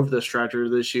 actually drove this tractor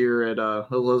this year at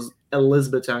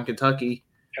Elizabethtown, Kentucky,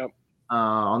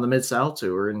 on the Mid-South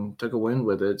Tour and took a win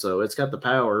with it. So it's got the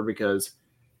power because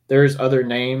there's other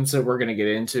names that we're going to get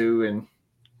into, and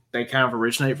they kind of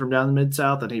originate from down the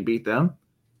Mid-South, and he beat them.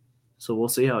 So we'll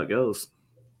see how it goes.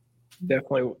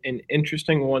 Definitely an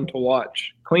interesting one to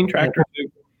watch. Clean tractor.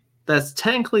 That's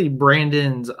technically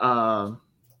Brandon's well,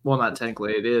 not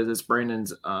technically it is. It's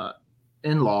Brandon's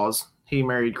in-laws. He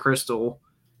married Crystal,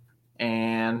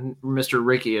 and Mr.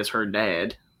 Ricky is her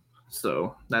dad.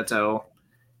 So that's how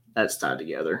that's tied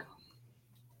together.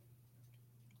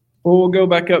 Well, we'll go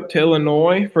back up to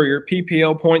Illinois for your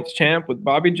PPL points champ with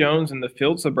Bobby Jones and the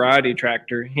Field Sobriety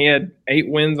tractor. He had 8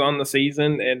 wins on the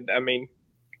season, and I mean,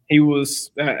 he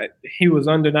was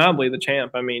undeniably the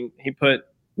champ. I mean, he put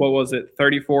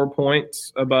 34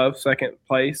 points above second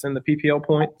place in the PPL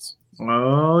points.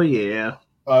 Oh yeah,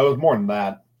 it was more than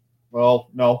that. Well,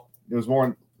 no, it was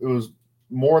more. It was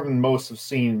more than most have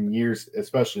seen in years,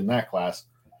 especially in that class.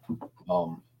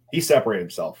 He separated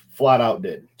himself. Flat out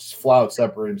did. Just flat out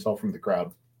separated himself from the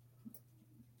crowd.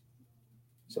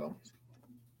 So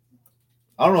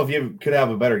I don't know if you could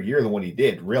have a better year than what he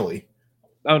did, really.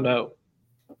 Oh, no.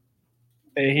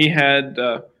 He had,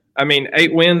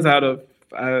 8 wins out of,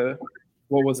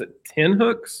 10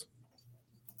 hooks?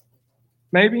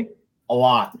 Maybe? A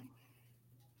lot.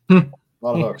 A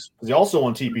lot of hooks. Because he also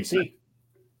won TPC.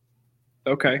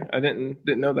 Okay. I didn't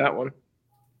know that one.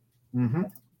 Mm-hmm.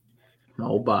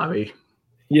 Oh, Bobby.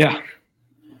 Yeah.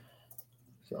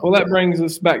 So, well, that brings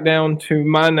us back down to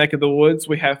my neck of the woods.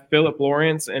 We have Philip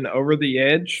Lawrence and Over the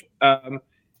Edge.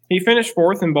 He finished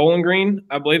 4th in Bowling Green.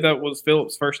 I believe that was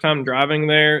Philip's first time driving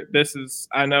there. This is,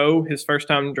 I know, his first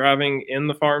time driving in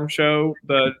the Farm Show.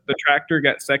 The tractor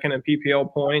got 2nd in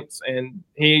PPL points, and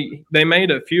they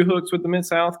made a few hooks with the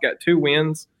Mid-South, got 2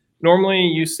 wins. Normally,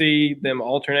 you see them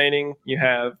alternating. You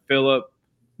have Philip,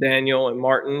 Daniel, and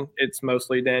Martin. It's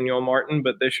mostly Daniel and Martin,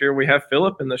 but this year we have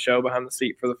Philip in the show behind the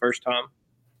seat for the first time.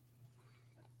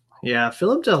 Yeah,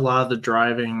 Philip did a lot of the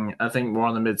driving, I think, more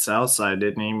on the Mid-South side,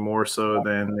 didn't he? More so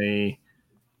than the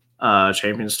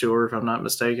Champions Tour, if I'm not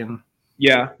mistaken.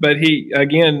 Yeah, but he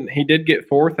did get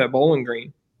 4th at Bowling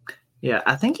Green. Yeah,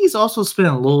 I think he's also spent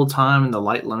a little time in the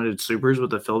light limited supers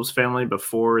with the Phillips family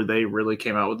before they really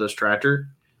came out with this tractor.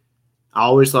 I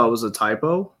always thought it was a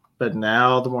typo. But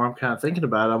now, the more I'm kind of thinking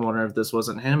about it, I'm wondering if this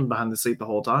wasn't him behind the seat the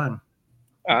whole time.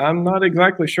 I'm not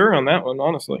exactly sure on that one,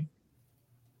 honestly.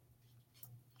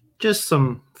 Just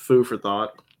some food for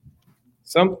thought.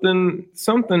 Something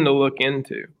to look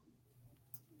into.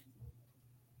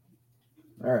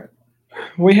 All right.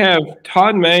 We have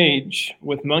Todd Mage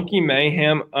with Monkey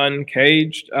Mayhem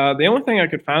Uncaged. The only thing I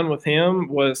could find with him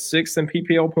was 6th in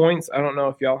PPL points. I don't know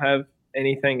if y'all have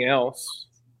anything else.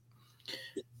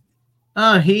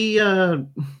 This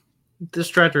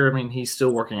tractor, I mean, he's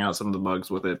still working out some of the bugs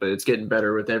with it, but it's getting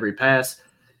better with every pass.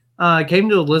 Came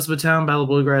to Elizabethtown, Battle of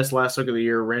Bluegrass last week of the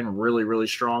year, ran really, really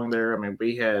strong there. I mean,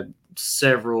 we had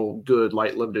several good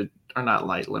light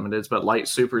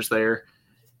supers there.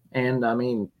 And, I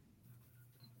mean,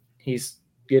 he's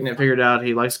getting it figured out.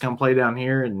 He likes to come play down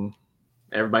here, and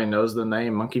everybody knows the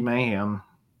name Monkey Mayhem.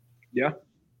 Yeah.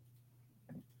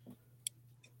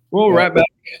 We'll wrap back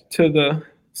to the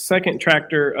second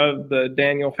tractor of the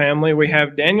Daniel family. We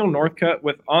have Daniel Northcutt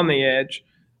with On the Edge.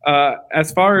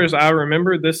 As far as I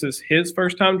remember, this is his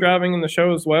first time driving in the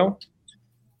show as well.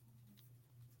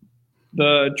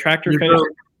 The tractor finished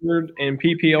third in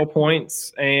PPL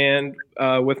points, and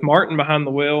with Martin behind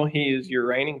the wheel, he is your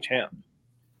reigning champ.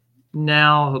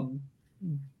 Now,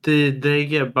 did they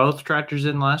get both tractors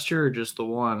in last year or just the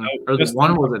one? No, or the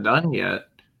one wasn't done yet?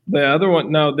 The other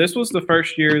one, no, this was the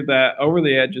first year that Over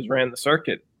the Edges ran the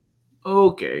circuit.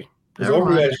 Okay. Because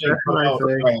Over the Edge didn't come out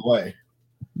right away.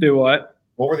 Do what?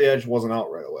 Over the Edge wasn't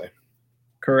out right away.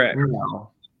 Correct. No.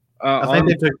 I think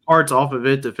they took parts off of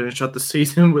it to finish up the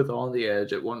season with On the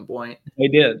Edge at one point. They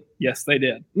did. Yes, they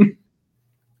did.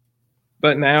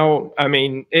 But now, I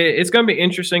mean, it's going to be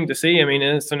interesting to see. I mean,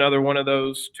 it's another one of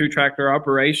those two-tractor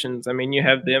operations. I mean, you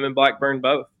have them and Blackburn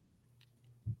both.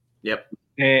 Yep.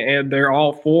 And they're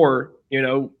all four,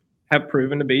 have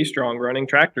proven to be strong running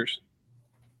tractors.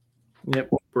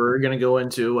 Yep. We're going to go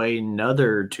into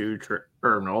another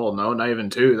not even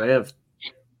two. They have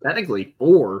technically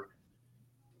four,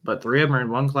 but three of them are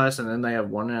in one class, and then they have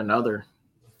one in another.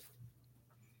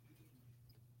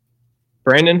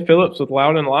 Brandon Phillips with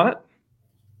Loud and Light.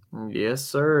 Yes,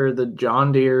 sir. The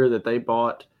John Deere that they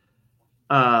bought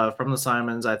from the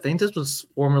Simons. I think this was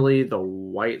formerly the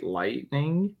White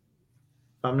Lightning.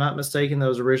 If I'm not mistaken, that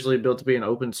was originally built to be an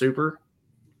open super.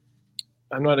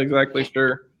 I'm not exactly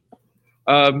sure.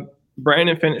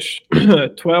 Brandon finished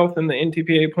 12th in the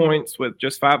NTPA points with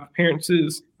just 5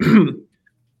 appearances, 2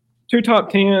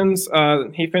 top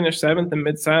 10s. He finished 7th in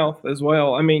Mid-South as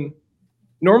well. I mean,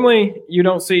 normally you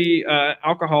don't see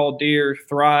alcohol deer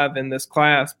thrive in this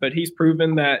class, but he's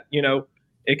proven that,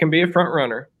 it can be a front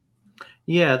runner.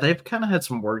 Yeah, they've kind of had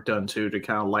some work done, too, to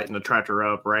kind of lighten the tractor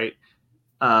up, right?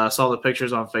 Saw the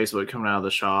pictures on Facebook coming out of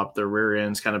the shop. The rear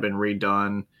end's kind of been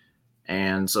redone,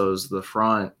 and so is the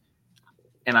front.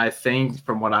 And I think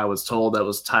from what I was told, that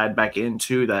was tied back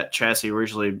into that chassis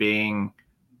originally being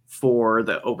for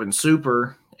the open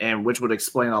super, and which would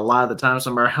explain a lot of the times,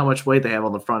 no matter how much weight they have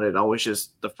on the front, it always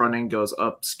just the front end goes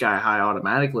up sky high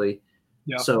automatically.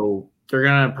 Yeah. So they're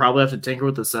going to probably have to tinker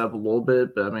with the setup a little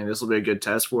bit, but I mean, this will be a good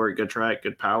test for it. Good track,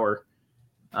 good power.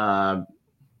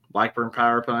 Blackburn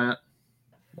power plant.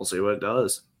 We'll see what it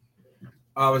does.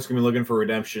 I was going to be looking for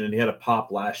redemption, and he had a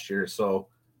pop last year, so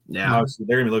yeah, obviously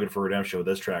they're going to be looking for redemption with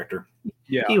this tractor.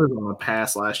 Yeah, he was on the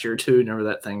pass last year too. Remember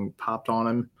that thing popped on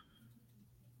him?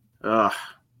 Ugh.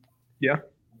 Yeah.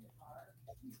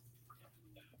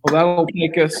 Well, that'll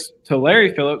take us to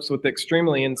Larry Phillips with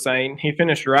Extremely Insane. He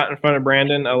finished right in front of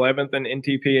Brandon, 11th in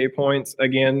NTPA points.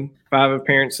 Again, 5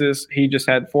 appearances. He just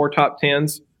had 4 top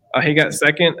 10s. He got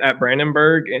 2nd at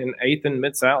Brandenburg and 8th in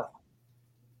Mid-South.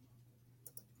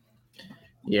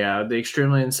 Yeah, the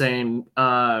Extremely Insane.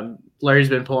 Larry's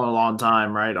been pulling a long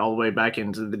time, right? All the way back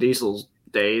into the diesel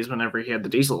days whenever he had the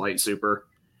diesel light super.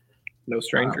 No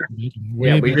stranger.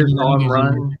 Yeah, we just saw him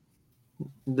run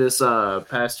this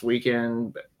past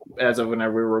weekend. As of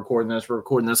whenever we were recording this, we're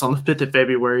recording this on the 5th of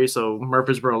February, so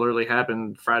Murfreesboro literally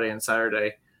happened Friday and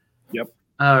Saturday. Yep.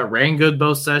 Ran good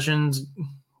both sessions.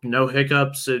 No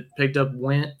hiccups. It picked up,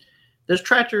 went. This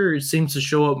tractor seems to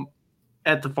show up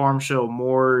at the farm show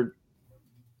more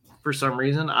for some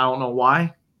reason. I don't know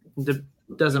why. It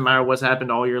doesn't matter what's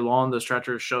happened all year long. This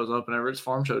tractor shows up whenever it's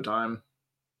farm show time.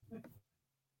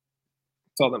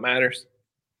 That's all that matters.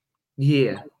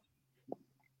 Yeah.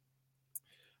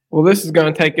 Well, this is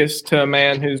going to take us to a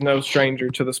man who's no stranger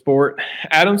to the sport,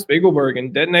 Adam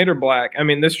Spiegelbergen, Detonator Black. I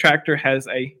mean, this tractor has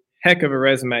a heck of a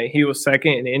resume. He was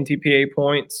 2nd in NTPA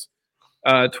points,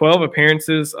 12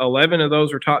 appearances, 11 of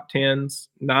those were top 10s,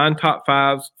 9 top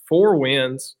 5s, 4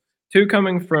 wins, 2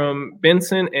 coming from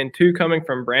Benson and 2 coming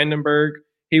from Brandenburg.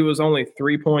 He was only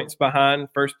 3 points behind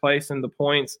first place in the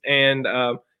points. And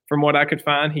from what I could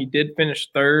find, he did finish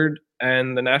 3rd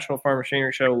in the National Farm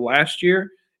Machinery Show last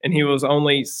year, and he was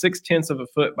only 0.6 of a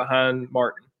foot behind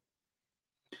Martin.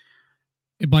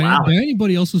 By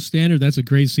anybody else's standard, that's a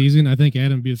great season. I think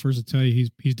Adam would be the first to tell you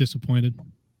he's disappointed.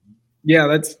 Yeah,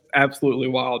 that's absolutely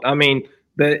wild. I mean,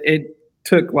 it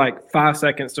took like 5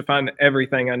 seconds to find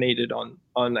everything I needed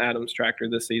on Adam's tractor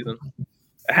this season.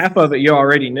 Half of it you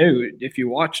already knew if you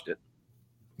watched it.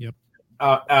 Yep.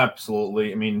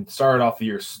 Absolutely. I mean, started off the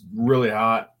year really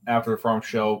hot after the farm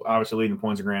show, obviously leading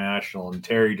points in Grand National, and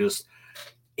Terry just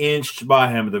inched by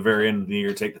him at the very end of the year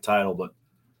to take the title. But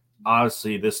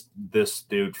honestly, this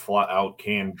dude flat out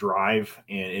can drive,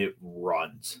 and it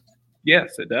runs.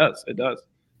 Yes, it does. It does.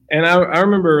 And I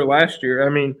remember last year, I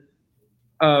mean,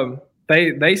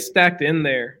 they stacked in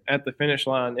there at the finish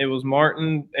line. It was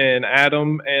Martin and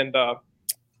Adam and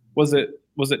was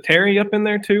it Terry up in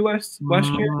there too last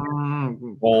year?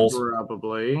 Bowles.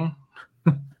 Probably.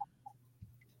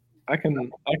 I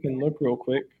can look real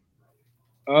quick.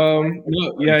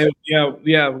 Look,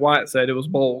 yeah. Wyatt said it was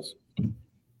Bowles,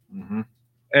 Mm-hmm.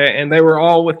 and they were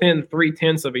all within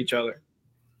 0.3 of each other.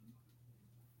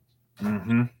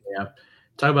 Mm-hmm. Yeah.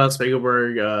 Talk about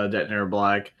Spiegelberg, Detner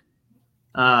Black.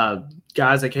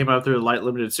 Guys that came up through the light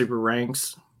limited super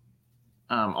ranks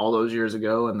all those years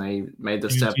ago, and they made the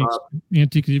step up.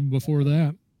 Antique even before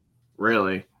that.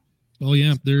 Really? Oh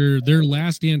yeah, their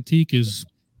last antique is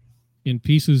in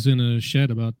pieces in a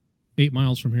shed about 8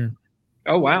 miles from here.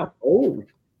 Oh wow! Oh,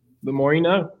 The more you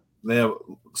know.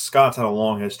 Scott's had a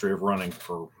long history of running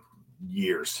for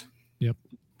years.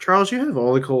 Charles, you have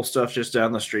all the cool stuff just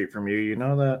down the street from you. You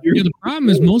know that? Yeah, the problem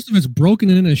is most of it's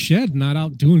broken in a shed, not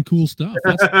out doing cool stuff.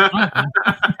 That's the problem.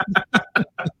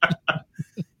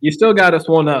 You still got us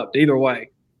one up either way.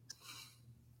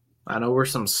 I know where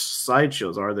some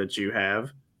sideshows are that you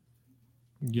have.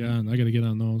 Yeah, and I got to get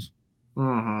on those.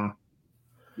 Mm-hmm.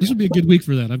 This would be a good week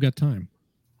for that. I've got time.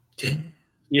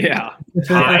 Yeah.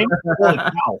 Time? Holy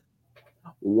cow.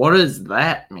 What does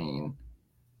that mean?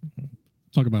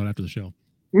 Talk about it after the show.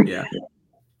 Yeah.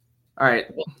 All right.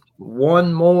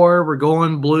 One more. We're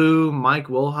going blue. Mike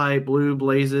Wilhite, Blue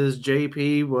Blazes.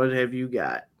 JP, what have you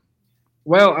got?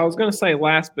 Well, I was going to say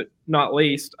last but not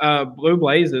least, Blue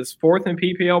Blazes, 4th in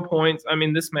PPL points. I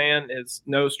mean, this man is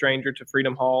no stranger to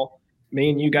Freedom Hall. Me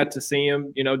and you got to see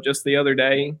him, just the other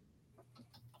day.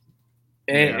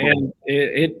 And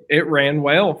it ran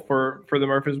well for the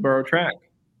Murfreesboro track.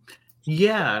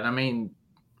 Yeah, and I mean,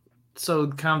 so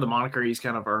kind of the moniker he's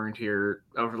kind of earned here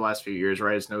over the last few years,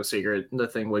 right? It's no secret. The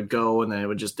thing would go and then it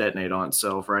would just detonate on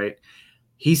itself, right?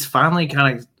 He's finally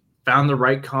kind of found the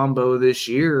right combo this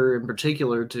year in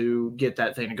particular to get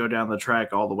that thing to go down the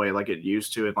track all the way like it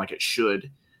used to and like it should.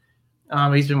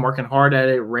 He's been working hard at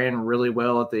it, ran really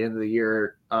well at the end of the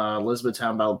year.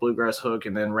 Elizabethtown Battle Bluegrass Hook,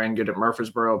 and then ran good at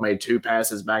Murfreesboro, made 2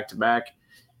 passes back-to-back.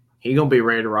 He's going to be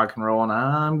ready to rock and roll, and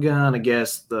I'm going to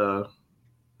guess the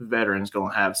veteran's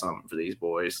going to have something for these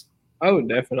boys. Oh,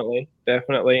 definitely.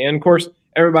 Definitely. And, of course,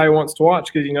 everybody wants to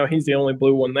watch because, he's the only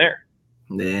blue one there.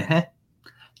 Yeah.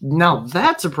 Now,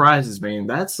 that surprises me.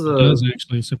 That's It does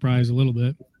actually surprise a little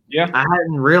bit. Yeah. I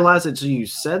hadn't realized it until you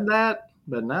said that,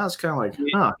 but now it's kind of like,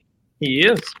 huh. He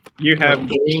is. You have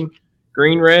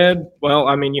green, red. Well,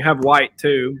 I mean, you have white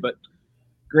too, but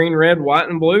green, red, white,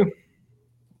 and blue.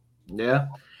 Yeah.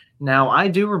 Now, I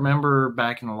do remember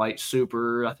back in the light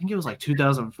super, I think it was like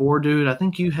 2004, dude. I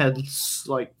think you had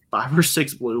like 5 or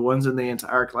 6 blue ones in the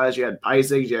entire class. You had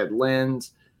Pisces, you had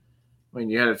Lens. I mean,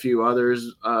 you had a few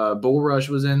others. Bull Rush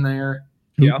was in there.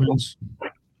 Yeah.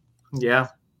 Yeah.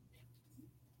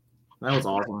 That was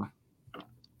awesome.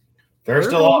 They're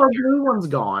still all up. our blue ones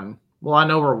gone. Well, I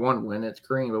know we're one win. It's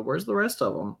green, but where's the rest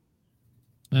of them?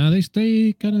 They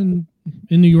stay kind of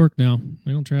in New York now.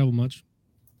 They don't travel much.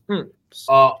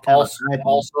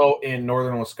 Also in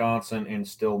northern Wisconsin and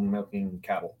still milking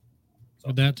cattle.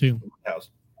 With that too.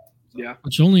 Cows. Yeah.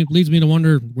 Which only leads me to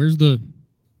wonder where's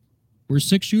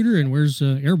 6-shooter and where's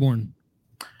Airborne?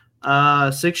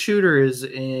 6-shooter is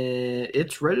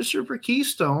it's registered for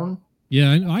Keystone.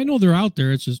 Yeah, I know they're out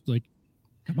there. It's just like,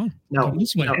 come on. No,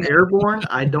 this way. no, Airborne.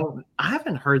 I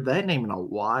haven't heard that name in a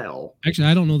while. Actually,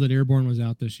 I don't know that Airborne was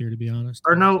out this year, to be honest.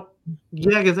 Or no,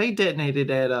 yeah, because they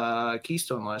detonated at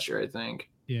Keystone last year, I think.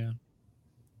 Yeah,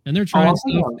 and they're trying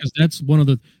stuff because that's one of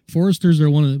the Foresters are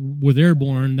with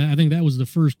Airborne. I think that was the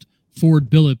first Ford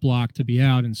billet block to be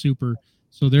out in Super.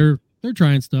 So they're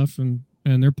trying stuff and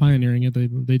they're pioneering it.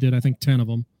 They did I think 10 of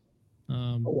them.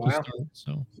 Wow. To start,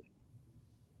 so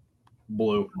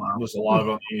Blue. There's a lot of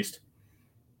them east.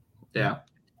 Yeah.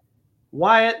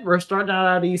 Wyatt, we're starting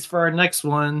out east for our next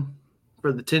one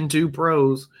for the 10-2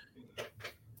 pros.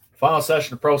 Final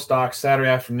session of Pro Stock Saturday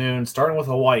afternoon, starting with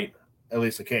a white, at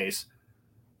least a case.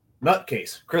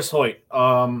 Nutcase, Chris Hoyt.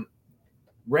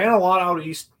 Ran a lot out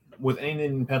east with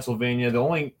anything in Pennsylvania. The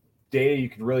only data you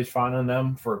can really find on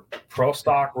them for Pro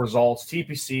Stock results,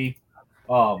 TPC,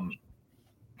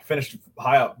 finished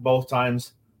high up both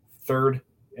times, 3rd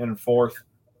and 4th.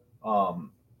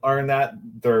 Other than that,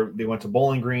 they went to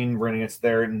Bowling Green, ran against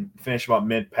there, and finished about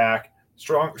mid-pack.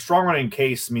 Strong running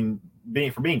case. I mean,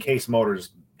 being Case Motors,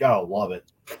 gotta love it.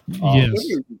 Yes,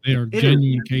 they are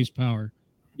genuine Case power.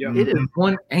 Yeah. It is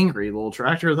one angry little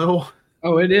tractor, though.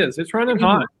 Oh, it is. It's running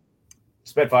hot.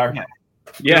 Spitfire.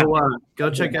 Yeah. Go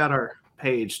check out our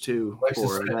page too Let's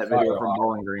for just that fire video from off.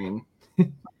 Bowling Green.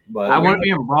 But I want to be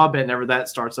in Broadbent whenever that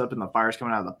starts up and the fire's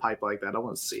coming out of the pipe like that. I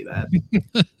want to see that.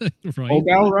 Right. Old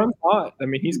gal runs hot. I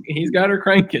mean, he's got her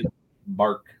cranking.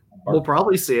 bark. We'll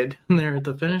probably see it there at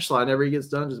the finish line. Whenever he gets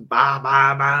done, just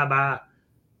bye.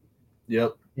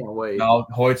 Yep. Can't wait. No,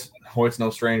 Hoyt's no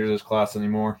stranger to this class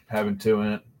anymore. Having 2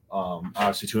 in it.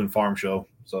 Obviously 2 in Farm Show.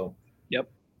 So Yep.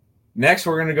 Next,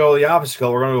 we're gonna go the opposite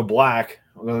color. We're gonna go black.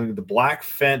 We're gonna do the black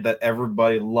Fendt that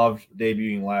everybody loved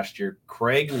debuting last year.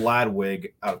 Craig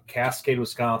Ladwig out of Cascade,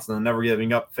 Wisconsin, the Never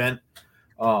Giving Up Fendt.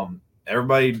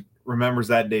 Everybody remembers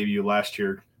that debut last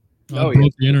year. I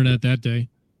broke the internet that day.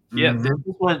 Yeah. This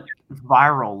is what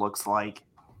viral looks like.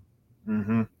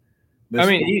 Mm-hmm. I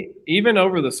mean, even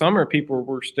over the summer, people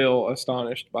were still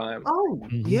astonished by him. Oh,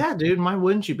 yeah, dude. Why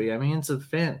wouldn't you be? I mean, it's a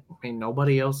Fendt. I mean,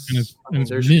 nobody else. And it's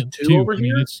there's mint, 2 too. over I mean,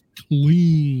 here. it's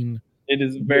clean. It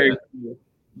is very,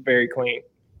 very clean.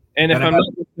 And if I'm not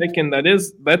mistaken,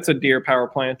 that's a Deere power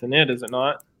plant in it, is it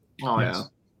not? Oh, Yes. yeah.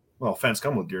 Well, Fendts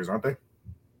come with Deers, aren't they?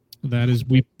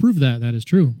 We proved that. That is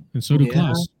true. And so do Yeah.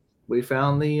 Klaus. We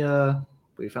found the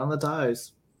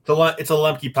ties. It's a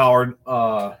Lemke powered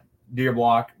Deer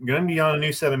block. Going to be on a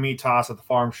new 7 meat toss at the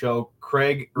farm show.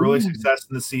 Craig, early success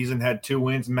in the season, had 2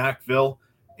 wins in Macville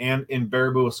and in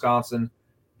Baraboo, Wisconsin.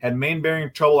 Had main bearing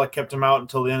trouble that kept him out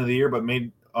until the end of the year, but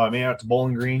made out to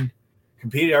Bowling Green.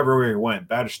 Competed everywhere he went,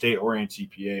 Badger State, Orient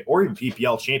CPA, or even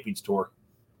PPL Champions Tour.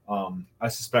 I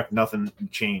suspect nothing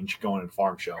would change going to the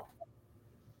farm show.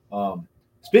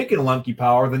 Speaking of Lemke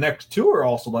Power, the next 2 are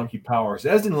also Lemke Powers.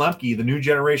 Esden Lemke, the new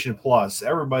generation plus.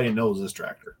 Everybody knows this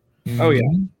tractor. Oh, yeah.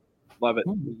 Love it.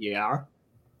 Yeah.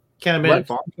 Can't have been at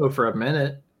farm show for a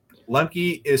minute.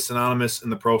 Lemke is synonymous in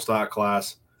the pro stock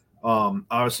class.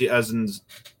 Obviously, Esden's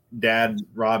dad,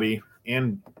 Robbie,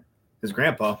 and his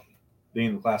grandpa being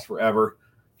in the class forever.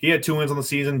 He had 2 wins on the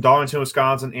season, Darlington,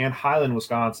 Wisconsin, and Highland,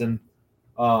 Wisconsin.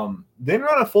 Didn't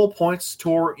run a full points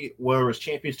tour, whether it was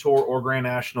Champions Tour or Grand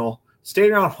National.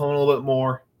 Stayed around home a little bit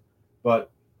more,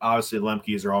 but obviously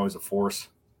Lemkes are always a force.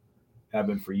 Have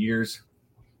been for years.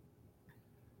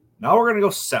 Now we're going to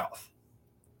go south.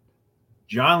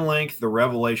 John Link, the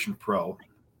Revelation Pro.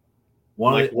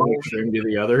 One extreme to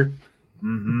the other.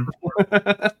 Mm-hmm.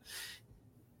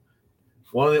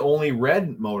 One of the only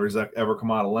red motors that ever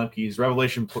come out of Lemke's.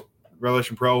 Revelation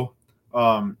Pro.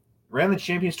 Ran the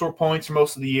Champions Tour points for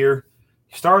most of the year.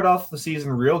 He started off the season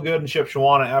real good in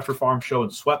Shipshewana after farm show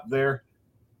and swept there.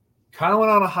 Kind of went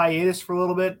on a hiatus for a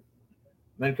little bit.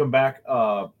 Then come back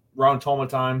around Toma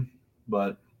time.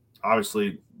 But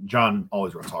obviously, John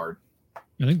always runs hard.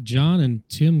 I think John and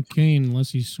Tim Kane,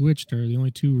 unless he switched, are the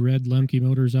only 2 red Lemke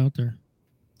motors out there.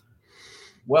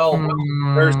 Well,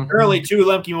 there's currently 2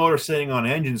 Lemke motors sitting on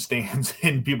engine stands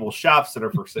in people's shops that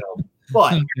are for sale.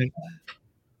 But Okay.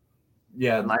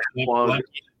 yeah, Nice plug.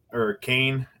 or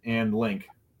Kane and Link.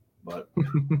 But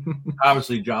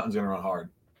obviously, John's going to run hard.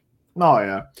 Oh,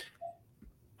 yeah.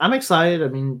 I'm excited. I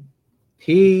mean,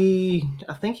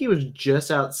 I think he was just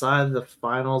outside the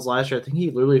finals last year. I think he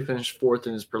literally finished 4th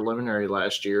in his preliminary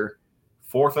last year.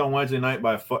 4th on Wednesday night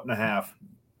by 1.5 feet.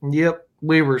 Yep.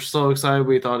 We were so excited.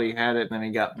 We thought he had it, and then he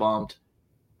got bumped.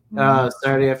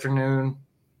 Saturday afternoon,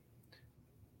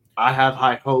 I have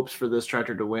high hopes for this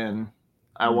tractor to win.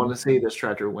 I want to see this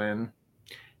tractor win.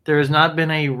 There has not been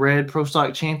a red Pro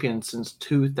Stock champion since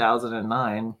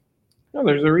 2009. No,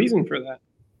 there's a reason for that.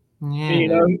 Yeah,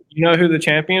 You know who the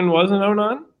champion was in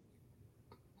 09?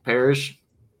 Parrish.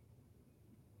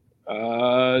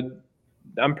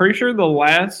 I'm pretty sure the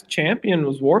last champion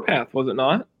was Warpath, was it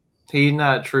not? He's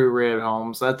not true red,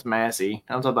 Holmes. That's Massey.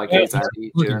 I'm talking about Yeah, Case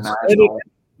ID look, International.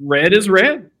 Red is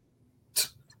red.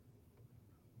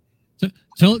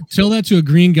 Tell that to a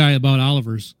green guy about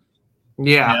Oliver's.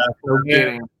 Yeah, no Yeah.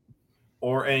 kidding.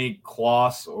 Or any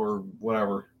Kloss or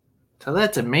whatever. Tell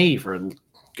that to me, for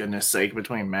goodness sake,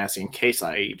 between Massey and Case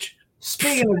IH.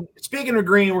 Speaking of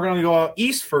green, we're going to go out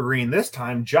east for green this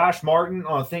time. Josh Martin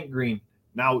on Think Green.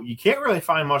 Now, you can't really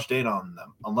find much data on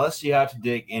them unless you have to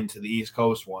dig into the East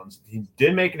Coast ones. He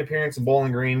did make an appearance in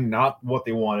Bowling Green, not what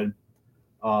they wanted.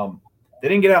 They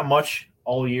didn't get out much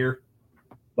all year,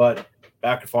 but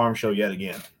back to farm show yet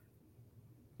again.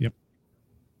 Yep.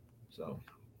 So,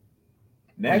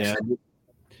 next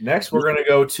we're going to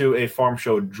go to a farm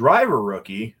show driver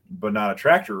rookie, but not a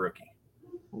tractor rookie.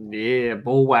 Yeah,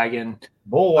 Bullwagon.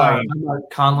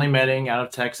 Conley Medding out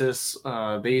of Texas.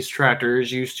 These tractors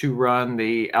used to run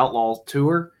the Outlaw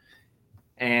Tour,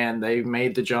 and they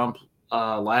made the jump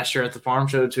last year at the farm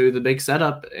show to the big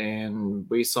setup, and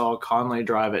we saw Conley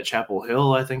drive at Chapel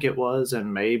Hill, I think it was,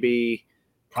 and maybe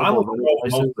Conley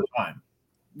most of the time.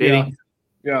 Did he?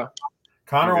 Yeah.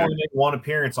 Connor only made one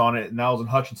appearance on it, and that was in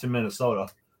Hutchinson, Minnesota.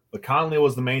 But Conley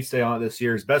was the mainstay on it this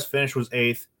year. His best finish was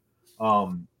 8th.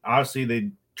 Obviously,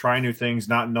 they try new things,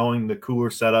 not knowing the cooler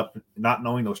setup, not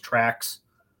knowing those tracks.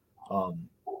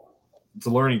 It's a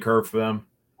learning curve for them.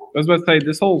 I was about to say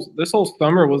this whole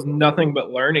summer was nothing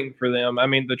but learning for them. I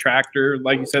mean, the tractor,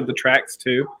 like you said, the tracks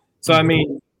too. So I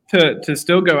mean, to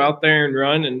still go out there and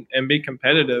run and be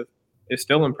competitive is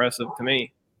still impressive to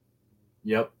me.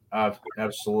 Yep,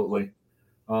 absolutely.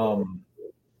 The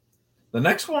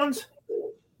next one's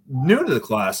new to the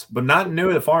class, but not new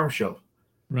to the farm show.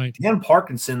 Right. Dan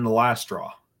Parkinson, the last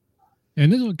straw.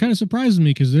 And this kind of surprises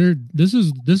me because this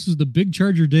is the big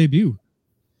Charger debut.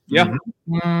 Yeah.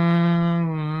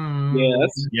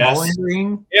 Yes. Bowling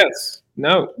Green? Yes.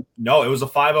 No, it was a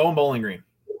 5-0 in Bowling Green.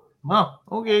 Oh,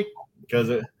 okay. Because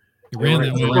it Ran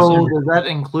that way last So year. does that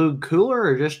include Cooler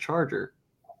or just Charger?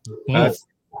 Both.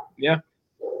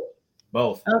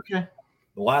 both. Okay.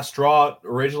 The last straw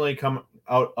originally come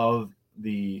out of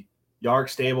the Yarg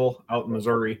stable out in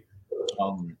Missouri.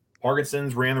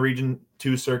 Parkinson's ran the Region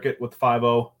 2 circuit with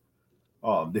 5-0.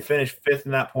 They finished 5th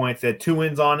in that point. They had 2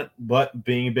 wins on it, but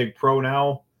being a big pro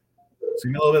now, it's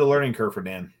going to be a little bit of a learning curve for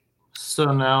Dan.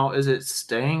 So now is it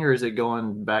staying or is it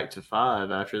going back to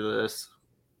 5 after this?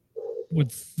 Well,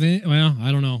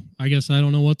 I don't know. I guess I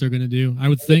don't know what they're going to do. I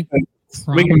would think we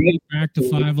probably can back to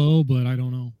 5-0, but I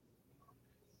don't know.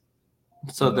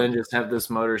 So then just have this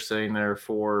motor sitting there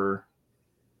for.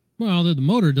 Well, the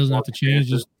motor doesn't have to change.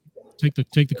 Just take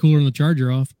the cooler and the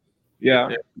charger off. yeah.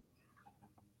 There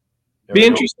Be we go.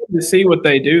 interesting to see what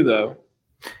they do though.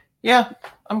 Yeah,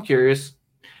 I'm curious.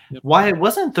 Yep. Why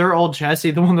wasn't their old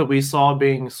chassis the one that we saw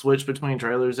being switched between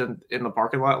trailers in the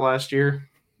parking lot last year?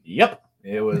 Yep.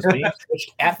 It was being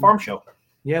switched at farm show.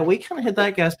 Yeah, we kind of hit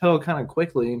that gas pedal kind of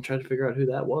quickly and tried to figure out who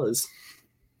that was.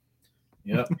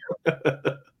 Yep.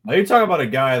 Now you talk about a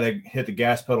guy that hit the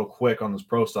gas pedal quick on this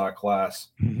pro stock class.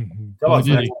 Oh,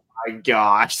 did he? My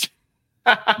gosh.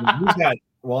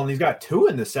 He's got 2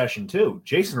 in this session too.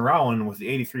 Jason Rowan with the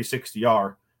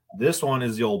 8360R. This one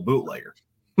is the old bootlegger.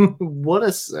 What a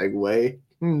segue.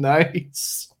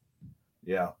 Nice.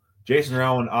 Yeah. Jason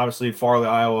Rowan, obviously Farley,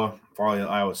 Iowa. Farley,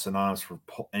 Iowa is synonymous for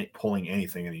pulling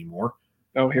anything anymore.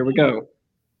 Oh, here we go.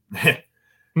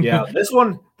 Yeah, this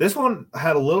one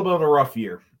had a little bit of a rough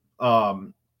year. I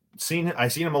seen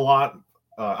him a lot.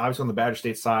 Obviously on the Badger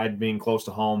State side, being close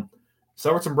to home,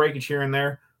 suffered some breakage here and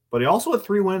there, but he also had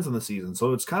 3 wins in the season,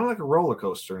 so it's kind of like a roller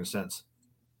coaster in a sense.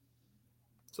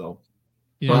 So,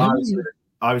 Yeah,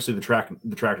 obviously the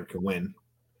tractor can win.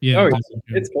 yeah. Oh, definitely.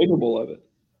 It's capable of it.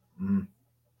 Mhm.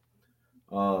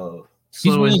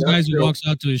 He's one of those So guys who walks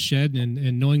out to his shed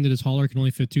and knowing that his hauler can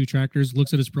only fit 2 tractors,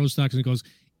 looks at his pro stocks and goes,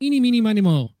 "Eeny, meeny, miny,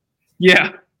 mo."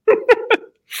 Yeah.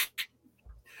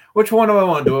 Which one do I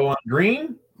want? Do I want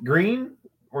green,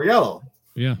 or yellow?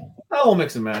 Yeah. We'll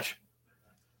mix and match.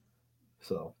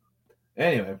 So,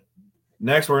 anyway,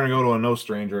 next we're going to go to a no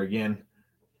stranger again.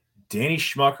 Danny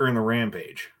Schmucker in the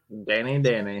Rampage.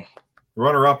 Danny.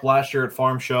 Runner-up last year at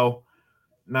Farm Show.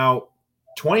 Now,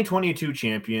 2022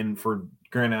 champion for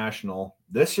Grand National.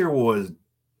 This year was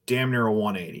damn near a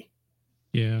 180.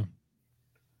 Yeah.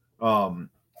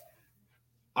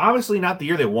 Obviously not the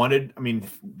year they wanted. I mean,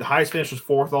 the highest finish was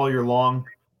 4th all year long.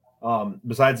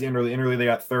 Besides the interleague, they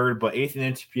got 3rd, but 8th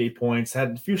in NTPA points.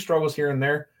 Had a few struggles here and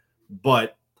there,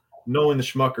 but knowing the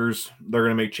Schmuckers, they're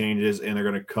going to make changes and they're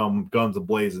going to come guns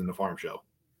a-blazing in the Farm Show.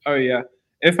 Oh yeah.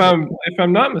 If I'm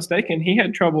not mistaken, he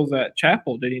had troubles at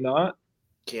Chapel, did he not?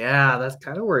 Yeah, that's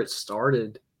kind of where it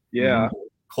started. Yeah.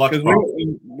 Clutch Because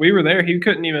we were there, he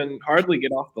couldn't even hardly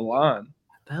get off the line.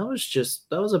 That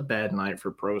was a bad night for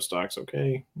pro stocks.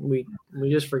 Okay, we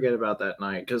just forget about that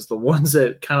night because the ones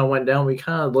that kind of went down, we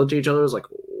kind of looked at each other, was like,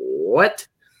 what?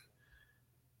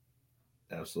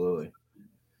 Absolutely.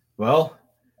 Well,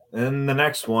 and the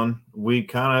next one, we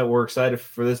kind of were excited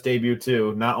for this debut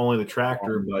too. Not only the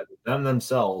tractor, but them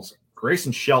themselves.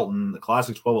 Grayson Shelton, the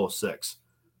Classic 1206.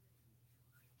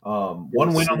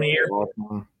 One win on the year.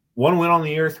 1 win on the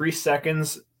year, 3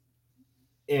 seconds.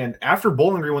 And after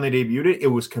Bowling Green, when they debuted it, it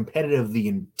was competitive the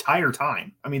entire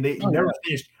time. I mean, they never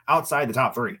finished outside the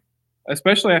top 3.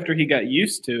 Especially after he got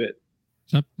used to it.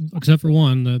 Except for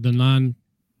one,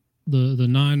 the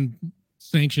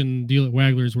non-sanctioned deal at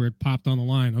Wagler's where it popped on the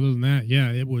line. Other than that,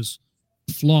 yeah, it was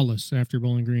flawless after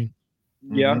Bowling Green.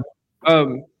 Yeah.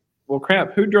 Well,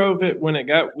 crap. Who drove it when it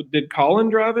got? Did Colin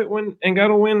drive it and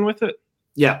got a win with it?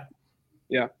 Yeah.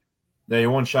 They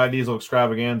won Shy Diesel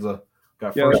Extravaganza.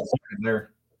 Got Yeah, first and second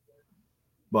there.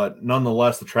 But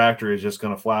nonetheless, the tractor is just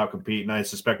going to flat out compete, and I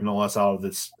suspect no less out of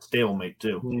this stablemate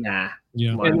too. Nah.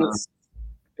 Yeah. Why And not?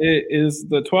 it is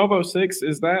the 1206.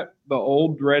 Is that the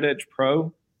old Red Edge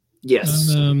Pro?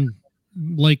 Yes.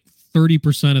 Like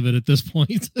 30% of it at this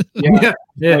point. Yeah.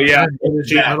 Oh, yeah.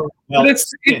 Yeah. But Well, it's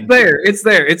there. It's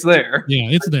there. It's there. Yeah,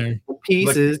 it's there. The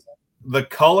pieces. the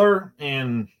color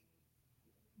and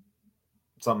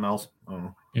something else. I don't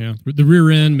know. Yeah, the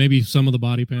rear end, maybe some of the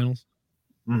body panels.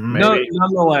 Mhm. No, Maybe.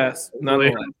 nonetheless.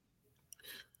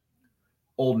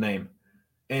 Old name.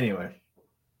 Anyway,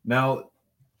 now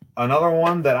another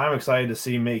one that I'm excited to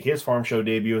see make his farm show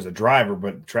debut as a driver,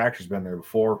 but the tractor's been there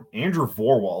before. Andrew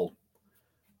Vorwald.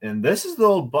 And this is the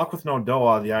old buck with no dough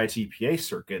out of the ITPA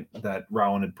circuit that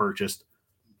Rowan had purchased.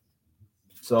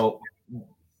 So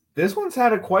this one's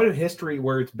had quite a history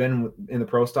where it's been in the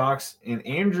pro stocks, and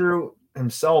Andrew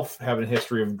himself having a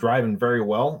history of driving very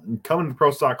well and coming to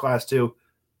pro stock class too,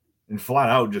 and flat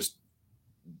out just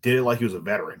did it like he was a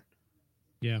veteran.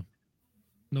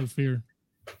 No fear.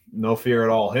 No fear at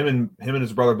all. Him and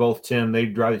his brother, both Tim, they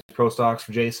drive these pro stocks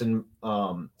for Jason.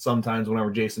 Sometimes whenever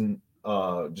Jason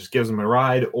just gives them a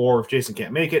ride, or if Jason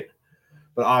can't make it,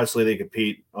 but obviously they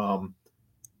compete.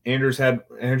 Andrews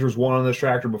won on this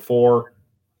tractor before.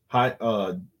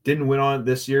 Didn't win on it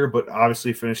this year, but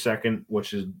obviously finished second,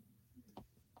 which is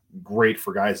great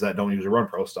for guys that don't usually run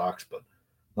pro stocks. But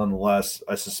nonetheless,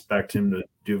 I suspect him to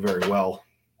do very well.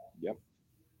 Yep.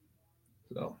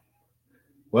 So,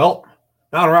 well,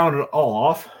 now to round it all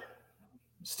off,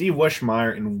 Steve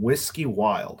Wishmeyer in Whiskey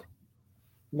Wild.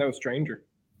 No stranger.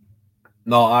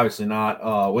 No, obviously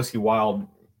not. Whiskey Wild,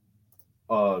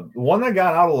 one that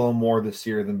got out a little more this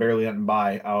year than barely getting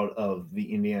by out of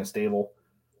the Indiana stable.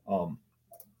 I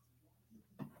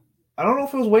don't know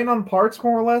if it was waiting on parts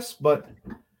more or less, but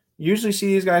you usually see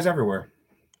these guys everywhere.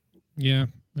 Yeah,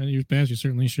 and years past you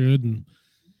certainly should. And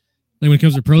then when it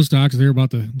comes to pro stocks, they're about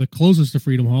the closest to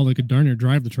Freedom Hall. They could darn near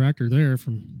drive the tractor there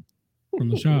from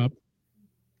the shop.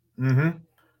 Mm-hmm.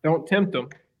 Don't tempt them.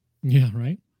 Yeah,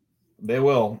 right. They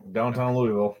will. Downtown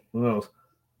Louisville. Who knows?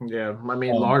 Yeah. I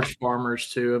mean, large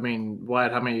farmers too. I mean,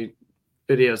 Wyatt, how many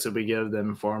videos did we give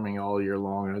them farming all year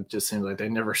long? It just seems like they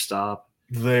never stop.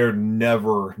 They're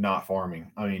never not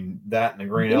farming. I mean, that and the I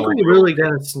Green think Elk. we really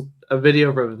got a video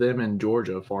of them in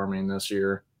Georgia farming this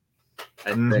year.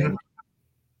 I Mhm. think.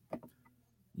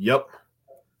 Yep.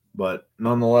 But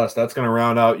nonetheless, that's going to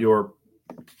round out your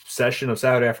session of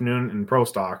Saturday afternoon in pro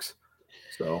stocks.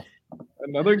 So,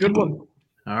 Another good one.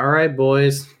 All right,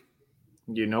 boys.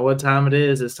 You know what time it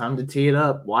is. It's time to tee it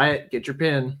up. Wyatt, get your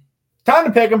pen. time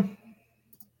to pick them.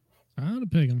 How to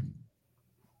pick them.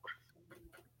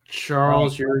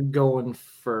 Charles, you're going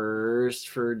first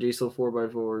for diesel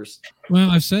 4x4s. Well,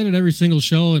 I've said it every single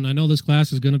show, and I know this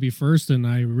class is going to be first, and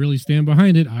I really stand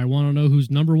behind it. I want to know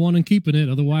who's number one and keeping it.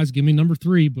 Otherwise, give me number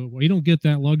 3, but we don't get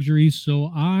that luxury.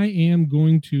 So I am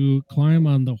going to climb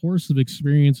on the horse of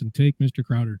experience and take Mr.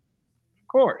 Crowder. Of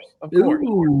course. Of course.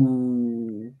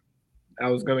 Ooh. I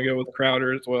was going to go with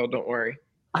Crowder as well. Don't worry.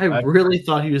 I really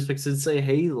thought he was fixing to say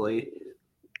Haley.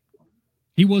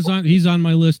 He's on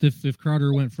my list if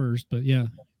Crowder went first, but yeah.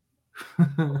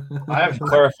 I have to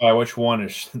clarify which one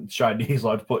is Shy Diesel.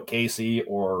 I have to put Casey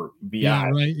or BI. Yeah,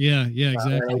 right. Yeah,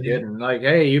 exactly. Kidding. Like,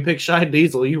 hey, you pick Shy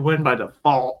Diesel, you win by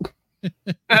default.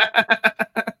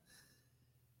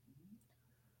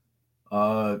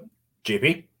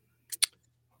 JP?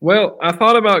 Well, I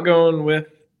thought about going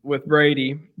with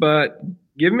Brady, but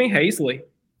give me Hazley.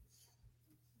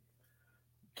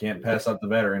 Can't pass up the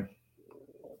veteran.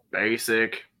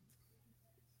 Basic.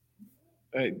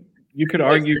 You could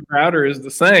argue Crowder is the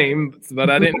same, but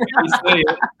I didn't really say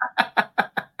it.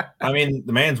 I mean,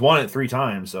 the man's won it 3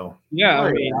 times, so. Yeah,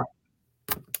 I mean,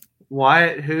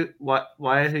 Wyatt, who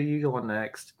you going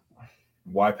next?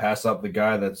 Why pass up the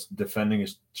guy that's defending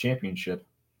his championship?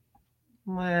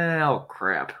 Well,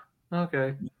 crap.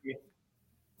 Okay.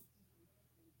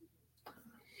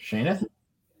 Shayna?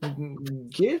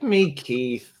 Give me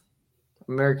Keith.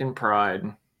 American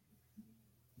Pride.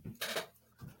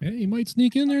 Hey, you might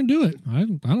sneak in there and do it. I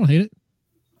don't hate it.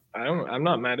 I'm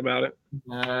not mad about it.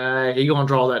 He gonna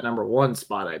draw that number 1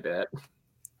 spot, I bet.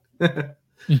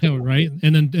 Yeah, right.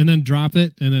 And then drop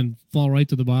it and then fall right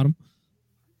to the bottom.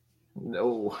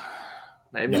 No,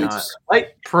 maybe Yes. not. Light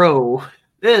Pro.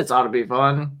 This ought to be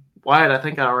fun. Wyatt, I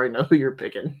think I already know who you're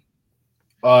picking.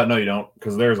 No, you don't,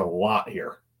 because there's a lot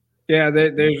here. Yeah,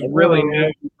 there's really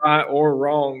no right or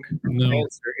wrong No.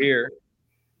 answer here.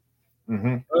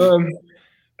 Mm-hmm.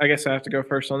 I guess I have to go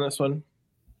first on this one.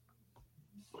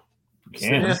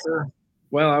 Can. Yeah, sure.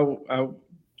 Well, I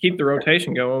keep the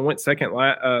rotation going. Went second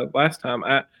last time.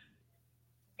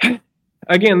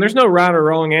 Again, there's no right or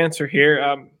wrong answer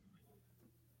here.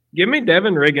 Give me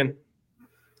Devin Riggin.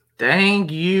 Dang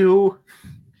you.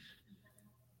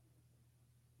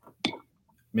 I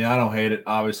mean, I don't hate it.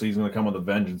 Obviously, he's going to come with a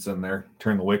vengeance in there,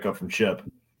 turn the wake up from Chip.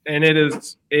 And it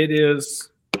is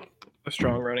a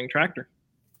strong running tractor.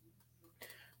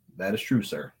 That is true,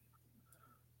 sir.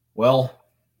 Well,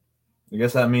 I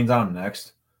guess that means I'm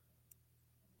next.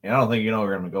 And I don't think you know what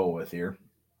we're going to go with here.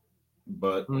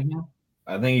 But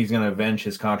I think he's going to avenge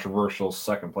his controversial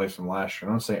second place from last year.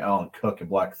 I'm going to say Alan Cook and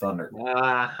Black Thunder.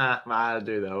 I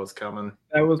knew that was coming.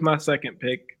 That was my second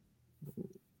pick.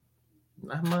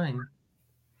 Not mine.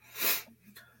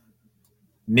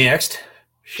 Next,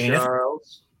 Shane.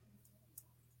 Charles.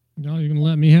 No, you're gonna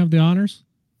let me have the honors?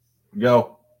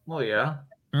 Go. Well, yeah.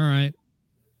 All right.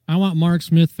 I want Mark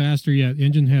Smith faster yet.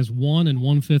 Engine has 1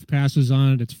 1/5 passes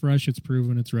on it. It's fresh. It's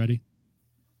proven. It's ready.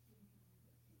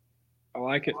 I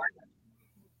like it.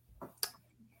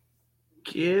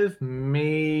 Give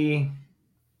me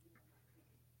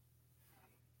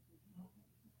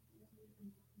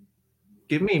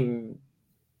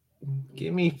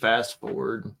fast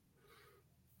forward.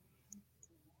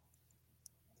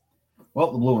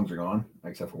 Well, the blue ones are gone,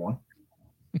 except for one.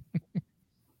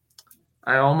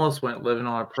 I almost went living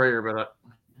on a prayer, but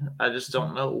I just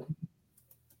don't know.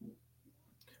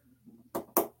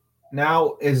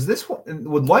 Now, is this one,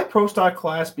 would light pro stock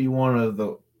class be one of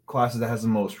the classes that has the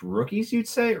most rookies, you'd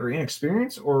say, or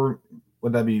inexperience, or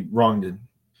would that be wrong to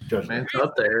judge? Man, it's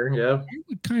up there, yeah. I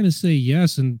would kind of say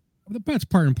yes, and that's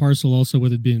part and parcel also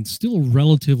with it being still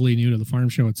relatively new to the farm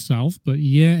show itself. But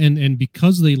yeah, and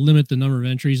because they limit the number of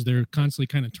entries, they're constantly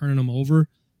kind of turning them over.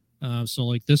 So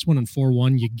like this one in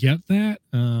 4-1, you get that.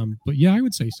 But yeah, I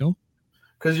would say so.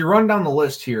 Because you run down the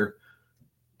list here.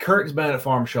 Kurt's been at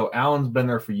farm show. Alan's been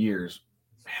there for years.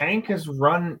 Hank has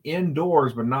run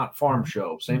indoors, but not farm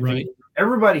show. Same Right. thing.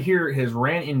 Everybody here has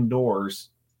ran indoors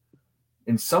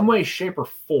in some way, shape, or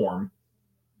form.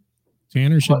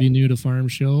 Tanner should be new to farm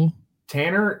show.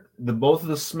 Tanner, both of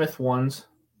the Smith ones,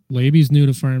 Laby's new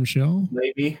to farm show.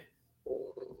 maybe.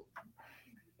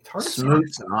 It's hard to say.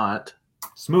 Smoot's not.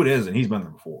 Smoot isn't. He's been there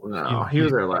before. No, he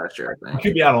was there last year, I I think.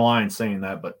 could be out of line saying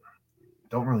that, but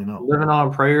don't really know. Living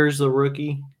on prayers, the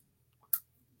rookie.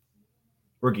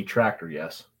 Rookie tractor,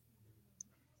 yes.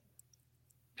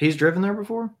 He's driven there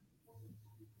before?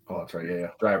 Oh, that's right. Yeah.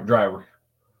 Driver.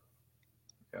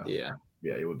 Yeah.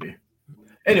 Yeah, it would be.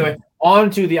 Anyway, on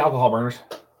to the alcohol burners.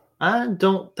 I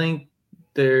don't think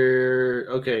they're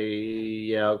okay.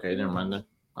 Yeah, okay, never mind then.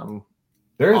 I'm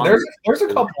There's a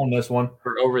couple on this one.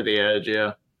 we're over the edge,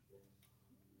 yeah.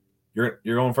 You're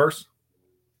going first?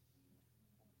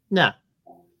 Nah.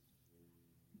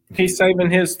 He's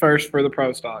saving his first for the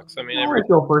pro stocks. I mean, I always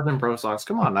go first in Pro Stocks.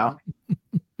 Come on now.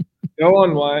 go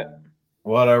on, Wyatt.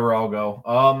 Whatever, I'll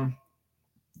go.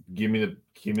 Give me the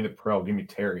pro. Give me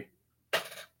Terry.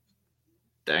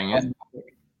 Dang it.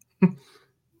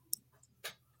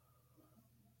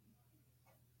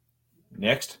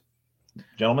 Next,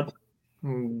 gentlemen.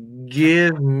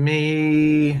 Give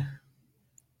me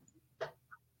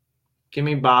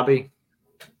Bobby.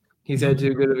 He's had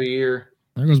too good of a year.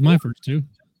 There goes my first two.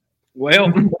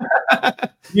 Well,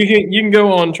 you can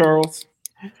go on, Charles.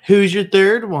 Who's your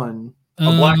third one? A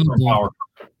Blackburn boy. power.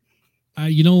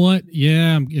 You know what?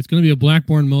 Yeah, it's going to be a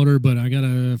Blackburn motor, but I got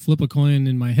to flip a coin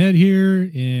in my head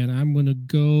here, and I'm going to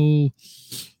go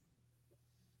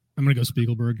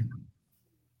Spiegelberg.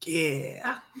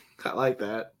 Yeah. I like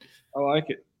that. I like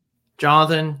it.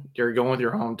 Jonathan, you're going with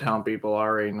your hometown people. I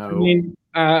already know. I mean,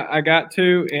 I got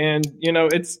to, and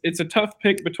it's a tough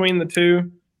pick between the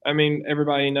two. I mean,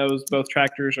 everybody knows both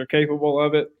tractors are capable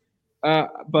of it,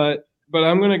 but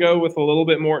I'm going to go with a little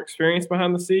bit more experience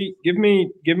behind the seat. Give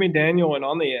me Daniel and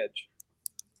On the Edge.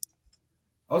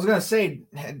 I was gonna say,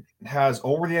 has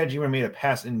Over the Edge even made a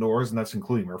pass indoors, and that's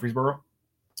including Murfreesboro?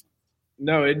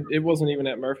 No, it wasn't even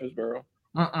at Murfreesboro.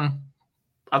 I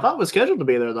thought it was scheduled to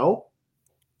be there though.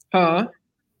 Huh?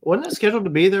 Wasn't it scheduled to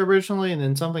be there originally, and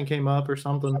then something came up or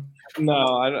something? No,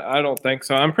 I don't think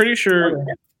so. I'm pretty sure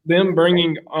them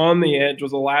bringing On the Edge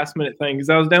was a last minute thing because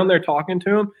I was down there talking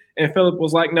to him, and Philip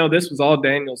was like, "No, this was all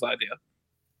Daniel's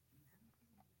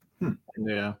idea."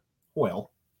 Yeah. Well,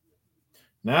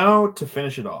 now to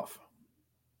finish it off.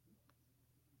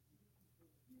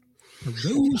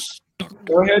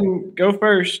 Go ahead and go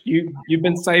first. You've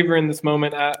been savoring this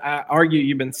moment. I argue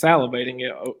you've been salivating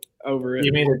it over it.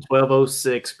 You mean the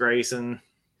 1206, Grayson?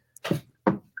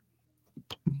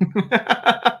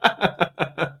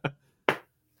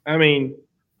 I mean,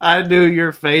 I knew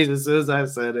your face as soon as I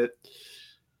said it.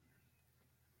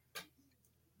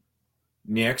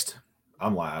 Next,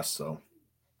 I'm last, so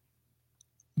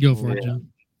Go for it, John.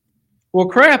 Well,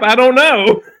 crap, I don't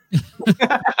know.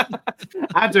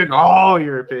 I took all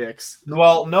your picks.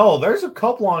 well, no, there's a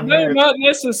couple on No, here. not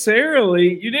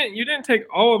necessarily. You didn't take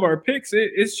all of our picks.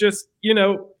 It's just,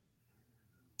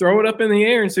 throw it up in the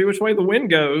air and see which way the wind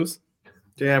goes.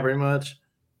 Yeah, pretty much.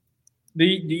 Do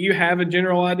you have a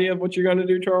general idea of what you're going to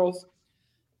do, Charles?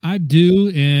 I do,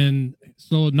 and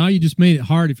so now you just made it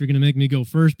hard if you're going to make me go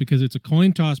first because it's a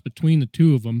coin toss between the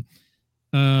two of them.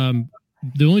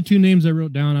 The only two names I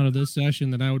wrote down out of this session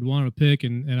that I would want to pick,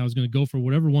 and I was going to go for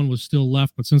whatever one was still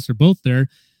left, but since they're both there,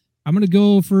 I'm going to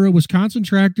go for a Wisconsin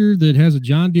tractor that has a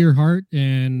John Deere heart,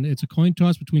 and it's a coin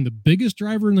toss between the biggest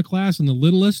driver in the class and the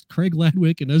littlest, Craig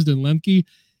Ladwick and Esden Lemke.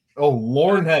 Oh,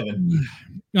 Lord in heaven.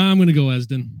 I'm going to go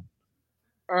Esden.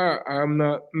 I'm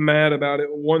not mad about it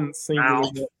one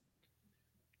single bit.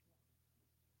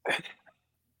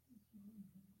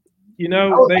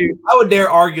 I would dare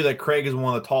argue that Craig is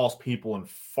one of the tallest people in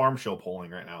farm show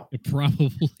polling right now. Probably.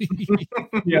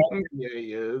 Yeah,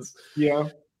 he is. yeah.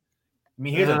 I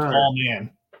mean, he's a tall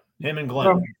man. Him and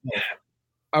Glenn.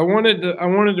 I wanted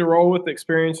to roll with the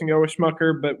experience and go with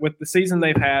Schmucker, but with the season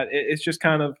they've had, it's just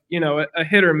kind of a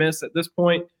hit or miss at this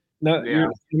point. No, Yeah.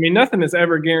 Nothing is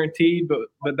ever guaranteed,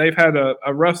 but they've had a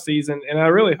rough season, and I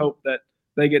really hope that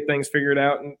they get things figured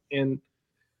out in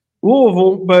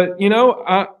Louisville. But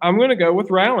I'm going to go with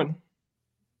Rowan.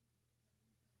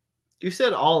 You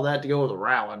said all that to go with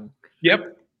Rowan.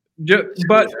 Yep.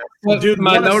 But Dude,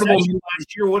 my won a notable session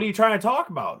last year. What are you trying to talk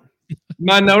about?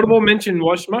 mention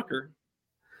was Schmucker.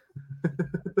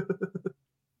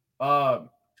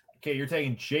 Okay, you're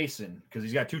taking Jason because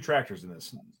he's got two tractors in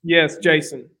this. Yes,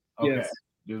 Jason. Okay, Yes.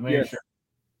 just making Yes. sure.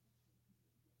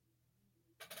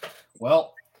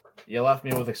 Well, you left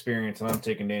me with experience, and I'm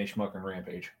taking Danny Schmucker and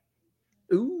Rampage.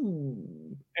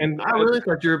 Ooh. And I really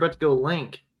thought you were about to go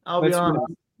Link. I'll be That's honest.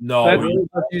 No, I really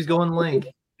thought you was going Link.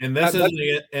 and this That- isn't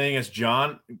anything against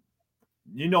John.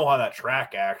 You know how that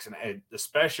track acts, and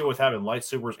especially with having light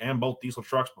supers and both diesel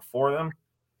trucks before them.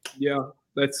 yeah.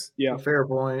 Fair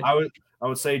point. I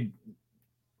would say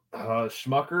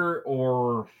Schmucker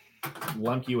or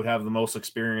Lemke would have the most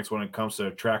experience when it comes to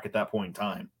a track at that point in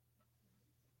time.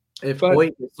 If But-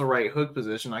 Hoyt gets the right hook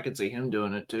position, I could see him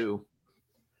doing it too.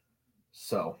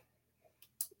 So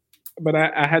But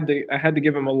I had to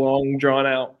give him a long, drawn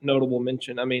out, notable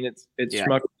mention. I mean, it's Yeah.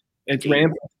 Schmucker, it's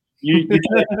Rampage. You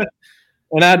can't-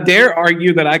 and I dare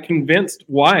argue that I convinced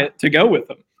Wyatt to go with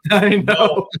him. I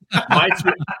know.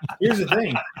 Here's the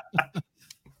thing.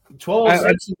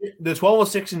 1206, the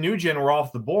 1206 and New Gen were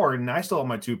off the board, and I still have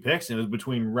my two picks, and it was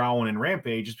between Rowan and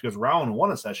Rampage, just because Rowan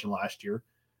won a session last year.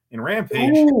 And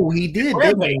Rampage, Oh, he did.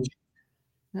 Rampage.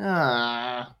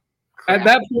 Ah, At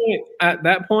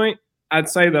that point, I'd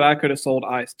say that I could have sold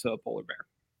ice to a polar bear.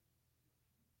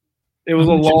 It was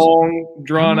a long,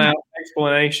 drawn out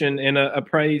explanation and a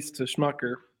praise to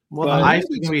Schmucker. well, But the I'm ice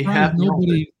is gonna be surprised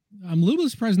half. I'm a little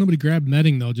surprised nobody grabbed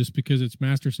Medding though, just because it's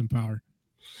Masterson power.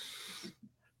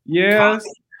 Yes,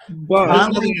 but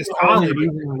Conley is Conley,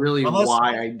 Really, unless-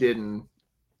 why I didn't.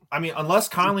 I mean, unless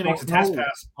Conley makes a test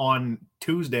pass on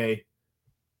Tuesday,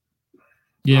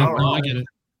 Yeah, I don't no, know. I get it.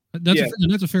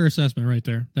 That's a fair assessment right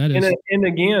there. That is. and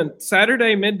again,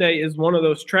 Saturday midday is one of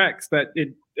those tracks that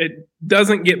it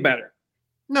doesn't get better.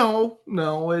 No,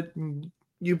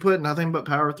 you put nothing but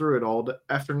power through it all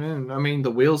afternoon. I mean,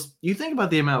 the wheels. You think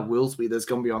about the amount of wheel speed that's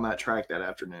going to be on that track that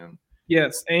afternoon.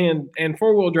 Yes, and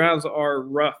 4-wheel drives are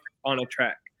rough on a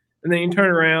track, and then you turn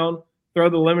around, throw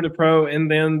the Limited Pro, and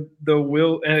then the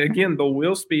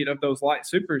wheel speed of those light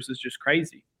supers is just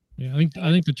crazy. Yeah,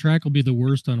 I think the track will be the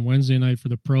worst on Wednesday night for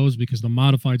the pros because the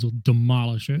modifieds will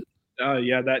demolish it. Oh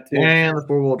yeah, that too. And the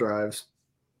 4-wheel drives.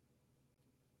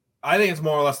 I think it's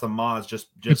more or less the mods, just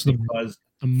It's the- because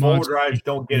The four-wheel mods, drives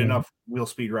don't get yeah. enough wheel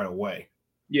speed right away.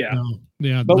 Yeah. no,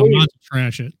 yeah, But the we- mods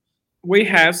trash it. We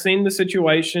have seen the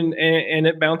situation, and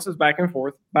it bounces back and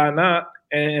forth by night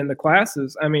and the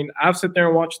classes. I mean, I've sit there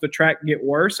and watched the track get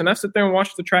worse, and I've sit there and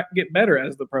watched the track get better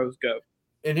as the pros go.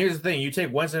 And here's the thing: you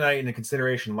take Wednesday night into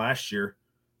consideration. Last year,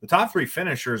 the top three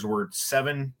finishers were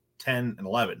 7, 10, and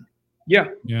 11. Yeah.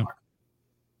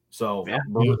 So Yeah.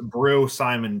 Brew,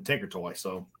 Simon, Tinkertoy.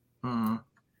 So Hmm.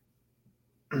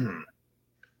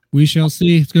 We shall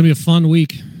see. It's going to be a fun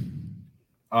week.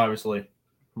 obviously,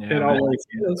 Yeah, It man. always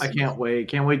is. I can't wait.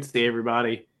 Can't wait to see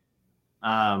everybody.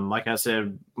 Like I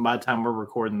said, by the time we're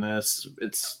recording this,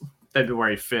 it's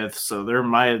February 5th, so there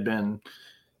might have been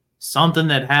something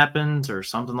that happens or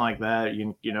something like that.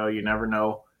 You never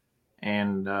know.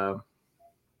 And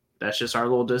that's just our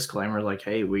little disclaimer. Like,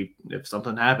 hey, if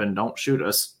something happened, don't shoot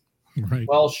us. Right.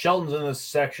 Well, Shelton's in this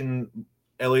section.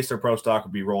 At least their pro stock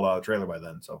would be rolled out of the trailer by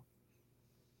then. So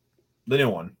the new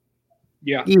one.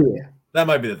 Yeah. Yeah. That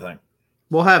might be the thing.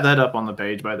 We'll have that up on the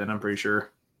page by then, I'm pretty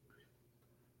sure.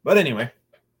 But anyway,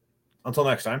 until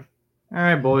next time. All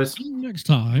right, boys. Next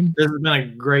time. This has been a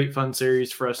great, fun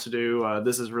series for us to do.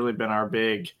 This has really been our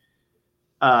big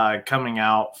coming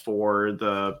out for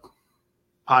the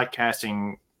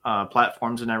podcasting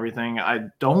platforms and everything. I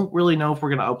don't really know if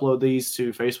we're going to upload these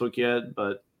to Facebook yet,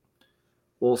 but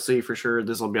we'll see for sure.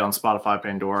 This will be on Spotify,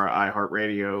 Pandora,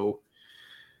 iHeartRadio.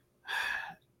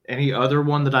 Any other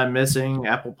one that I'm missing?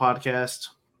 Apple Podcast,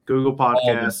 Google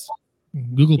Podcast.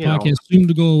 Google Podcast soon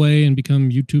to go away and become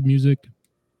YouTube Music.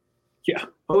 Yeah.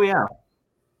 Oh, yeah.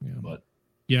 Yeah, But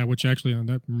yeah, which actually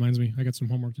that reminds me, I got some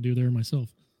homework to do there myself.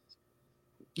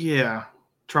 Yeah.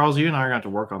 Charles, you and I are going to have to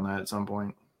work on that at some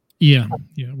point. Yeah,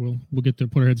 we'll get there,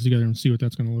 put our heads together and see what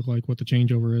that's going to look like, what the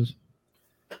changeover is.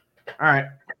 All right.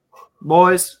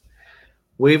 Boys,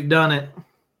 we've done it.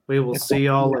 We will see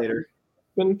y'all later.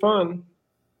 It's been fun.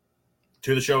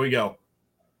 to the show we go.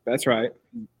 That's right.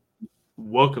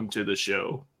 Welcome to the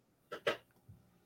show.